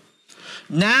 Up.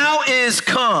 Now is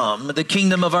come the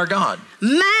kingdom of our God.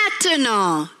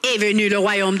 Maintenant est venu le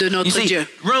royaume de You notre see, Dieu.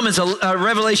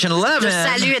 Revelation Le 11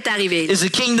 salut est arrivé. is the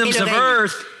kingdoms Et le of règne.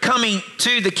 earth coming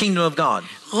to the kingdom of God.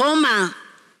 Romains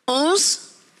 11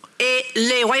 et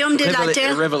les royaumes de la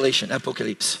terre. Revelation,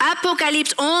 Apocalypse.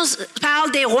 Apocalypse 11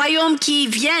 parle des royaumes qui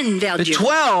viennent vers The Dieu.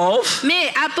 12,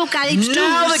 Mais Apocalypse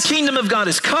now the 12, kingdom of God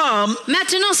has come,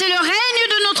 maintenant c'est le règne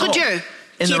de notre Oh. Dieu.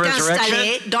 In qui the est resurrection?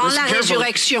 installé dans Listen la carefully.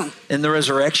 résurrection. In the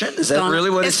resurrection? Is that really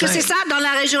what it's Est-ce que c'est saying? ça, dans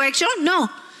la résurrection? Non.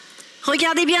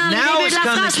 Regardez bien le Now début has de la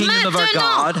come the phrase. kingdom of our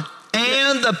Maintenant, God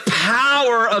and the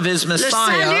power of his le Messiah.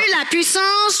 salut, la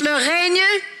puissance, le règne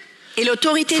et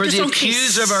l'autorité For de the son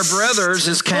accuser Christ. of our brothers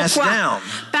is cast Pourquoi? down.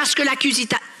 Parce que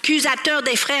l'accusateur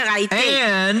des frères a été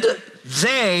And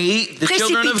they, the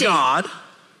children of Précipité. God,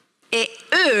 et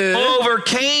eux,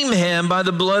 overcame him by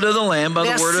the blood of the Lamb, by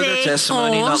the word of their Verset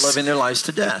testimony, not 11. loving their lives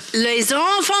to death. les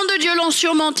enfants de Dieu l'ont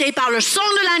surmonté par le sang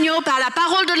de l'agneau, par la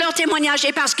parole de leur témoignage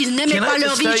et parce qu'ils n'aimaient Can pas I leur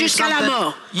just vie tell you jusqu'à la something?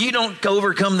 mort. You don't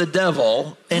overcome the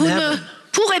devil in Vous ne heaven.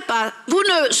 pourrez pas, vous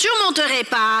ne surmonterez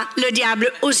pas le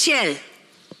diable au ciel.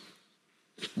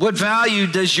 What value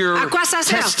does your À quoi ça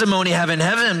sert? testimony have in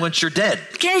heaven once you're dead?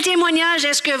 Quel témoignage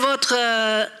est-ce que votre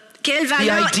quelle The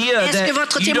valeur idea est-ce que that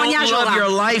votre you don't témoignage love aura your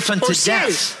life unto au ciel?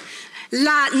 death.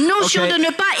 La notion Okay. de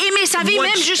ne pas aimer sa vie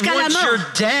même jusqu'à la Once mort, you're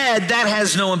dead, that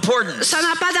has no importance. ça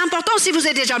n'a pas d'importance si vous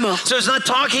êtes déjà mort. So it's not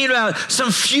talking about some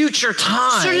future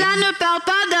time Cela ne parle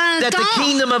pas d'un that the temps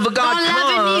kingdom of God dans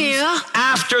comes l'avenir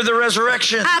after the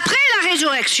resurrection. après la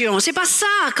résurrection. C'est pas ça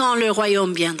quand le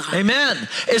royaume viendra. Amen.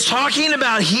 It's talking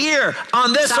about here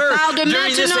on this Ça parle earth de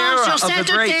during this maintenant era sur of the cette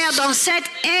terre, grace. dans cette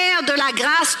ère de la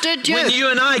grâce de Dieu. When you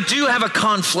and I do have a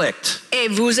conflict, Et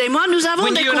vous et moi, nous avons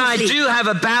when des you and I conflits. do have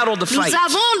a battle to Nous fight,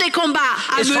 avons des combats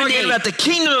à it's talking mener. about the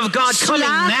kingdom of God coming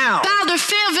Cela now. parle de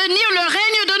faire venir le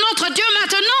règne de notre Dieu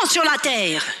maintenant sur la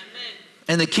terre.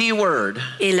 And the key word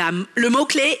Et le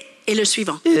mot-clé est le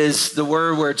suivant. is the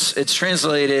word where it's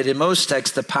translated in most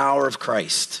texts, the power of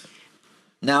Christ.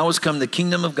 Now has come the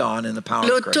kingdom of God and the power of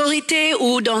Christ. L'autorité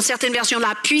ou dans certaines versions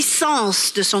la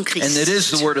puissance de son Christ. And it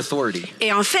is the word authority.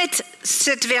 Et en fait,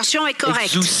 cette version est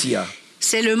correcte. Exousia.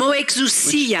 C'est le mot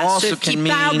exousia, Which also ce qui can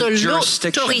parle de mean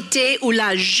jurisdiction. l'autorité ou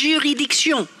la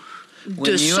juridiction de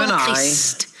When you son and I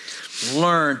Christ.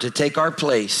 learn to take our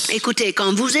place, Écoutez,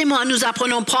 quand vous et moi, nous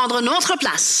apprenons à prendre notre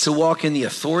place to walk in the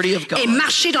authority of God, et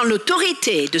marcher dans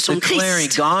l'autorité de son declaring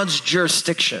Christ God's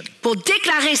jurisdiction pour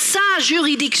déclarer sa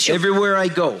juridiction everywhere I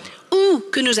go, où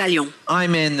que nous allions, I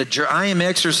am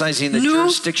exercising the Nous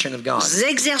jurisdiction of God. nous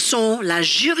exerçons la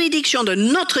juridiction de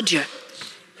notre Dieu.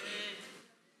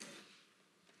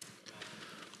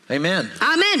 Amen.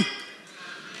 Amen.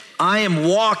 I am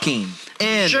walking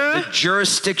in Je the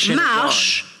jurisdiction of God.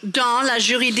 Marche dans la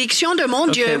juridiction de mon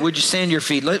Okay, Dieu. would you stand to your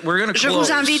feet? We're going to Je close.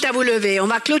 vous invite à vous lever. On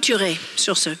va clôturer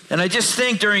sur ce. And I just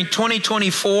think during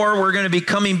 2024, we're going to be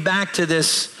coming back to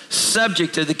this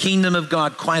subject of the kingdom of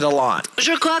God quite a lot.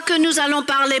 Je crois que nous allons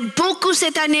parler beaucoup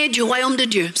cette année du royaume de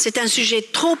Dieu. C'est un sujet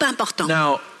trop important.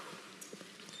 Now,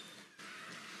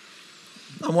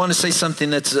 I want to say something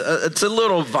that's it's a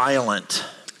little violent,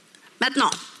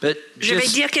 Maintenant, but je vais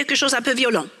dire quelque chose un peu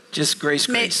violent, just grace.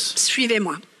 mais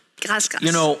suivez-moi. Grâce, grâce.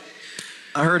 You know,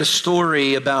 I heard a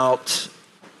story about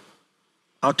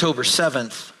October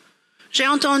 7th, J'ai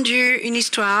entendu une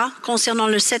histoire concernant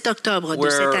le 7 octobre de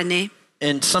cette where année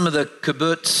in some of the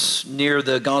kibbutz near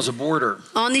the Gaza border,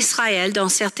 en Israël, dans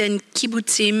certaines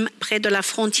kibbutzim près de la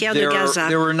frontière de Gaza.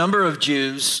 there were a number of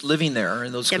Jews living there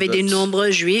in those Il y avait des kibbutz nombreux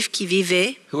juifs qui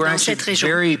vivaient who were dans actually cette région,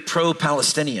 very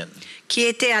pro-Palestinian. qui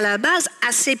étaient à la base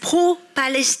assez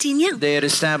pro-palestiniens. They had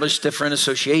established different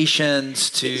associations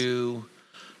to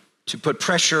put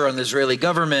pressure on the Israeli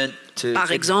government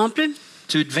Par exemple,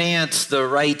 to advance the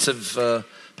rights of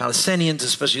Palestinians,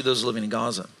 especially those living in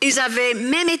Gaza. ils avaient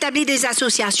même établi des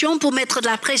associations pour mettre de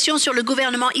la pression sur le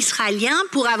gouvernement israélien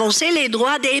pour avancer les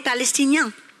droits des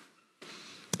Palestiniens.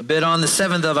 But on the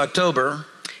 7th of October,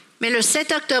 Mais le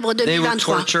 7 octobre they were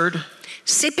 2023, tortured,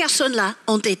 ces personnes-là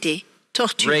ont été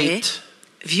torturées, raped,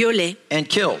 violées, and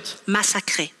killed,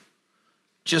 massacrées,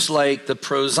 just like the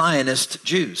pro-Zionist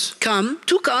Jews.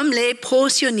 tout comme les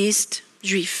pro-sionistes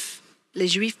juifs, les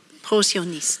juifs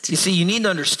pro-sionistes. You see, you need to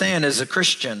understand as a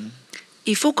Christian,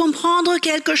 Il faut comprendre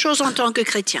quelque chose en tant que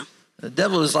chrétien. the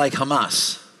devil is like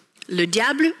Hamas. Le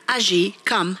diable agit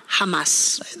comme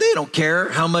Hamas. They don't care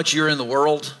how much you're in the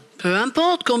world. Peu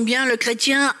importe combien le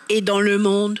chrétien est dans le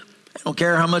monde, They don't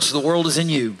care how much the world is in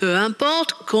you. peu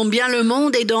importe combien le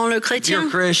monde est dans le If you're chrétien. a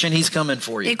Christian, he's coming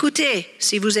for you. Écoutez,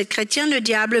 si vous êtes chrétien, le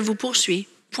diable vous poursuit.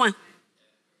 Point.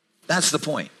 That's the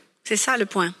point. C'est ça le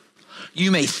point.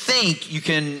 You may think you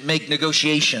can make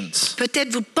negotiations, Peut-être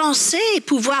vous pensez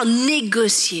pouvoir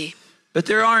négocier. but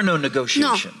there are no Non,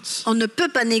 negotiations. on ne peut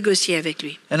pas négocier avec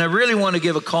lui. And I really want to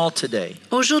give a call today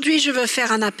Aujourd'hui, je veux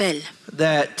faire un appel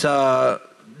that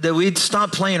we'd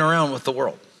stop playing around with the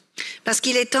world. parce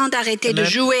qu'il est temps d'arrêter de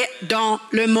Amen. jouer dans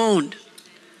le monde.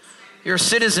 You're a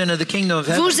citizen of the kingdom of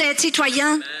heaven. Vous êtes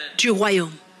citoyen du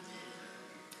royaume.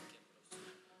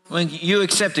 When you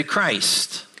accepted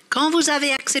Christ, Quand vous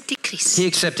avez accepté Christ, He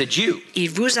accepted you il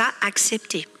vous a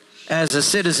accepté as a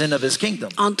citizen of His kingdom.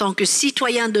 en tant que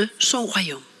citoyen de son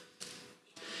royaume.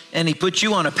 And He put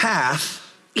you on a path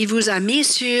Il vous a mis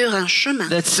sur un chemin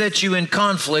that sets you in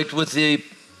conflict with the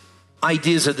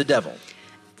ideas of the devil.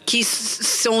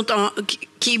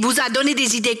 qui vous a donné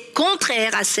des idées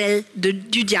contraires à celles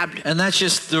du diable. And that's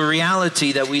just the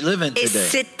reality that we live in Et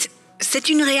today. c'est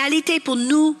une réalité pour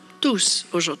nous tous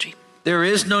aujourd'hui. There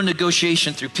is no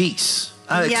negotiation through peace.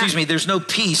 There's no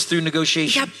peace through Il n'y a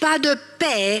negotiation. pas de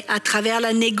paix à travers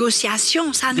la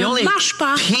négociation. Ça The ne only marche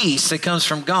pas. peace that comes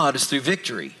from God is through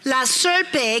victory. La seule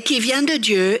paix qui vient de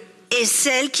Dieu est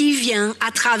celle qui vient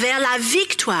à travers la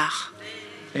victoire.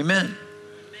 Amen.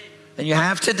 And you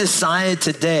have to decide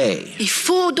today Il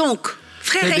faut donc, to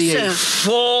frères et be a sœurs,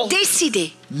 full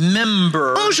décider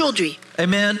member. aujourd'hui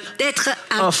Amen. d'être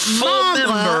un A full member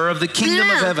membre of the kingdom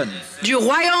of plein heaven. du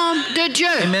royaume de Dieu.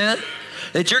 Amen.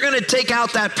 That you're going to take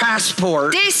out that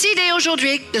passport Décidez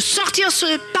aujourd'hui de sortir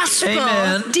ce passeport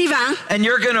Amen. divin and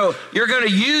you're going to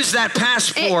use that et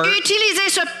passport utiliser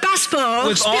ce passeport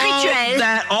with spirituel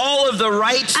all of the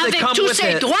rights that avec come tous with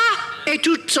ses it. droits et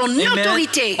toute son Amen.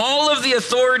 autorité All of the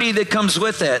authority that comes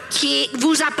with it. qui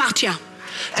vous appartient.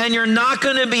 And you're not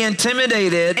going to be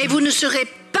intimidated Et vous ne serez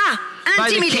pas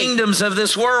by the intimidés kingdoms of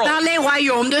this world. par les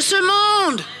royaumes de ce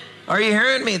monde. Are you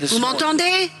hearing me this Vous morning?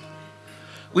 m'entendez?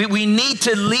 We need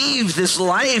to leave this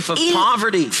life of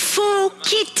poverty Il faut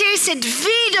quitter cette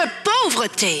vie de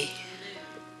pauvreté.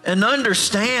 and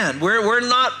understand we're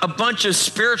not a bunch of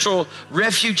spiritual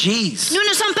refugees. Nous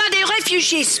ne sommes pas des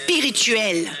réfugiés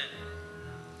spirituels.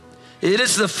 It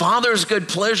is the Father's good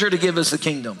pleasure to give us the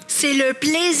kingdom. C'est le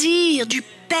plaisir du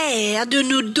Père de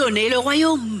nous donner le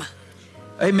royaume.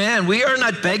 Amen. We are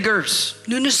not beggars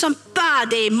Nous ne sommes pas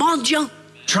des mendiants,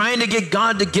 trying to get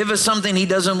God to give us something He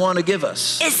doesn't want to give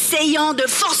us. essayant de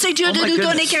forcer Dieu Oh de my nous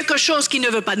goodness. donner quelque chose qu'il ne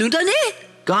veut pas nous donner.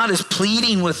 God is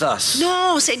pleading with us.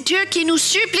 Non, c'est Dieu qui nous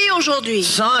supplie aujourd'hui.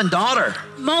 Son, daughter,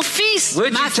 Mon fils,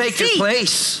 would ma you take your fille,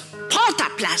 place? prends ta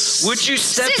place. Would you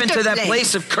step S'il te into that plaît,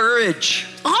 place of courage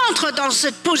rentre dans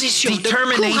cette position de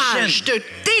Determination. courage, de so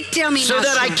détermination,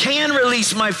 that I can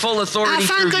release my full authority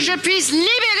afin through que je you? puisse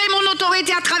libérer mon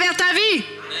autorité à travers ta vie.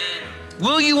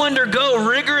 Will you undergo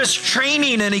rigorous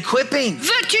training and equipping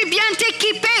Veux-tu bien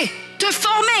t'équiper, te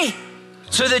former,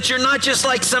 so that you're not just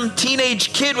like some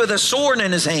teenage kid with a sword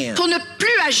in his hand, pour ne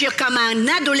plus agir comme un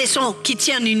adolescent qui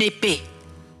tient une épée,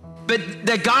 but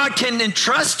that God can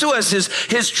entrust to us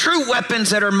his true weapons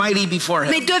that are mighty before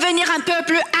mais Him? devenir un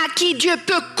peuple à qui Dieu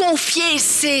peut confier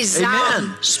ses Amen.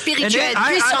 armes spirituelles And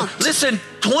puissantes. listen,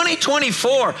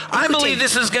 2024, I Écoutez. believe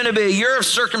this is going to be a year of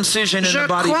circumcision in Je the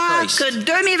body of crois Christ. que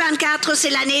 2024, c'est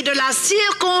l'année de la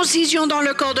circoncision dans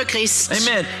le corps de Christ.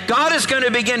 Amen. God is going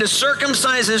to begin to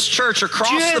circumcise His church across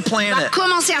Dieu the va planet.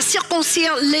 commencer à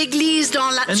circoncire l'Église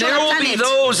And sur there la will be planète.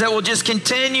 those that will just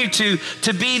continue to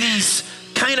be these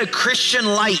kind of Christian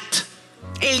light.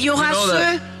 Et il y aura You know,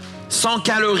 ceux sans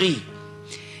calories,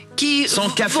 qui sans vont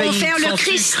caféine, faire le sans sucre.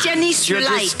 christianisme You're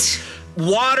light, just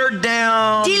watered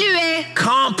down, dilué,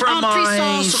 en compromised.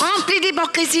 puissance, rempli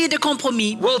d'hypocrisie et de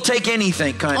compromis. We'll take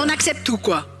anything, kind On of. accepte tout,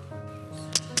 quoi.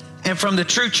 And from the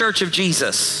true church of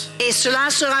Jesus, Et cela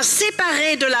sera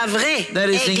séparé de la vraie that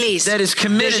Église is de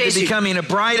committed to Jésus, becoming a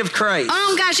bride of Christ,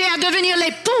 engagée à devenir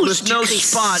l'épouse with du no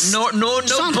Christ, spot, no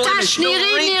sans blemish, tache, no ni ride,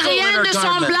 ni wrinkle in rien our de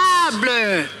garments,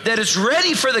 semblable, that is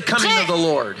ready for the coming prêt of the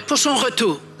Lord. pour son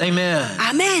retour. Amen.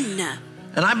 Amen.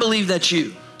 And I believe that's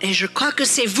you. Et je crois que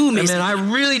c'est vous, mes Amen. amis.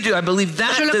 I really do. I believe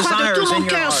that Je le crois desire de tout is mon in your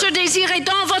cœur. Ce heart. désir est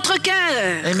dans votre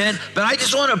cœur. Amen. But I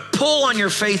just want to pull on your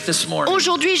faith this morning.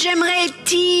 Aujourd'hui, j'aimerais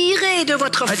tirer de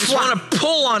votre I just foi. want to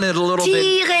pull on it a little bit.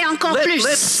 Tirer encore plus.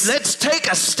 Let's take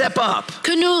a step up.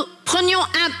 Que nous prenions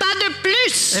un pas de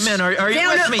plus Amen. Are you vers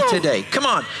with le me haut. today? Come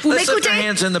on. Vous Let's lift our m'écoutez?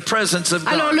 hands in the presence of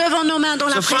Alors God. levons nos mains dans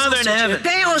la So, Father présence in de Dieu. heaven,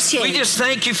 Père au we ciel, just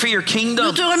thank you for your nous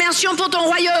kingdom. te remercions pour ton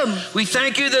royaume. We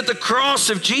thank you that the cross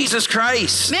of Jesus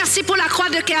Christ Merci pour la croix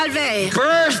de Calvaire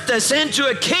birthed us into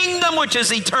a kingdom which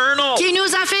is eternal. qui nous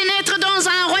a fait naître dans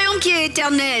un royaume qui est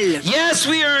éternel. Yes,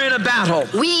 we are in a battle.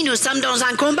 Oui, nous sommes dans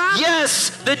un combat.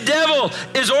 Yes, the devil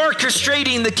is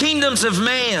orchestrating the kingdoms of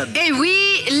man. Et oui,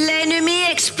 l'ennemi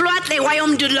exploite les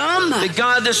royaumes de l'homme. But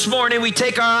God, this morning we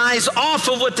take our eyes off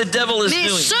of what the devil is Mais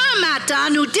doing. ce matin,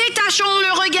 nous détachons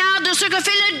le regard de ce que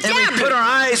fait le And we put diable. our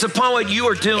eyes upon what you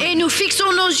are doing. Et nous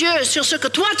fixons nos yeux sur ce que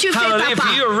toi tu fais, Hallelujah. For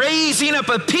you papa. are raising up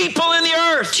a people in the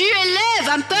earth Tu élèves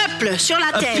un peuple sur la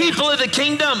a terre, people of the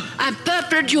kingdom, un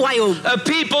peuple du royaume, a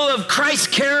people of Christ's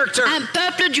character, un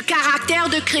peuple du caractère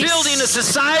de Christ, building a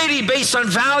society based on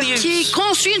values, qui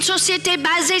construit une société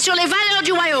basée sur les valeurs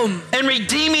du royaume and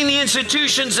redeeming the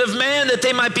institutions of man that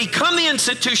they might become the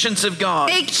institutions of God.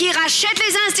 et qui rachète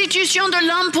les institutions de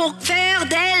l'homme pour faire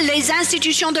d'elles les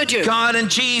institutions de Dieu. God, in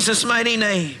Jesus' mighty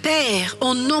name, Père,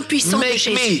 au nom puissant de make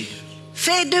Jésus, me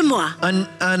fais de moi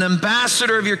an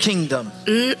ambassador of your kingdom.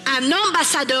 un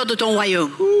ambassadeur de ton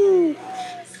royaume.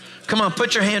 Come on,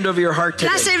 put your hand over your heart today.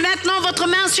 Placez maintenant votre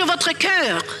main sur votre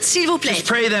cœur, s'il vous plaît. Just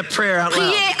pray that prayer out loud.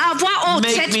 Priez à voix haute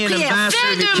Make cette me an prière. ambassador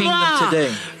Fais of your de kingdom moi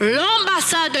today.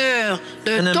 l'ambassadeur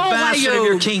de An ton ambassador of your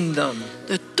royaume, kingdom.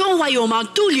 de ton royaume en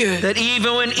tout lieu. That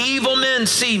even when evil men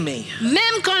see me,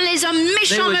 Même quand les hommes they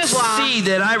méchants would me voient, see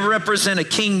that I represent a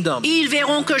kingdom ils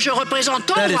verront que je représente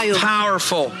ton that is royaume.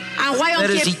 powerful. Un royaume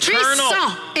that qui is est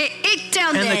puissant et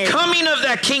And the éternel. coming of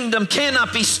that kingdom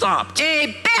cannot be stopped.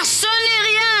 Et personne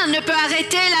et rien ne peut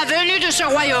arrêter la venue de ce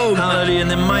royaume. Hallelujah. In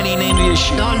the mighty name of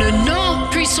Yeshua. Dans le nom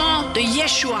puissant de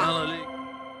Yeshua. Hallelujah.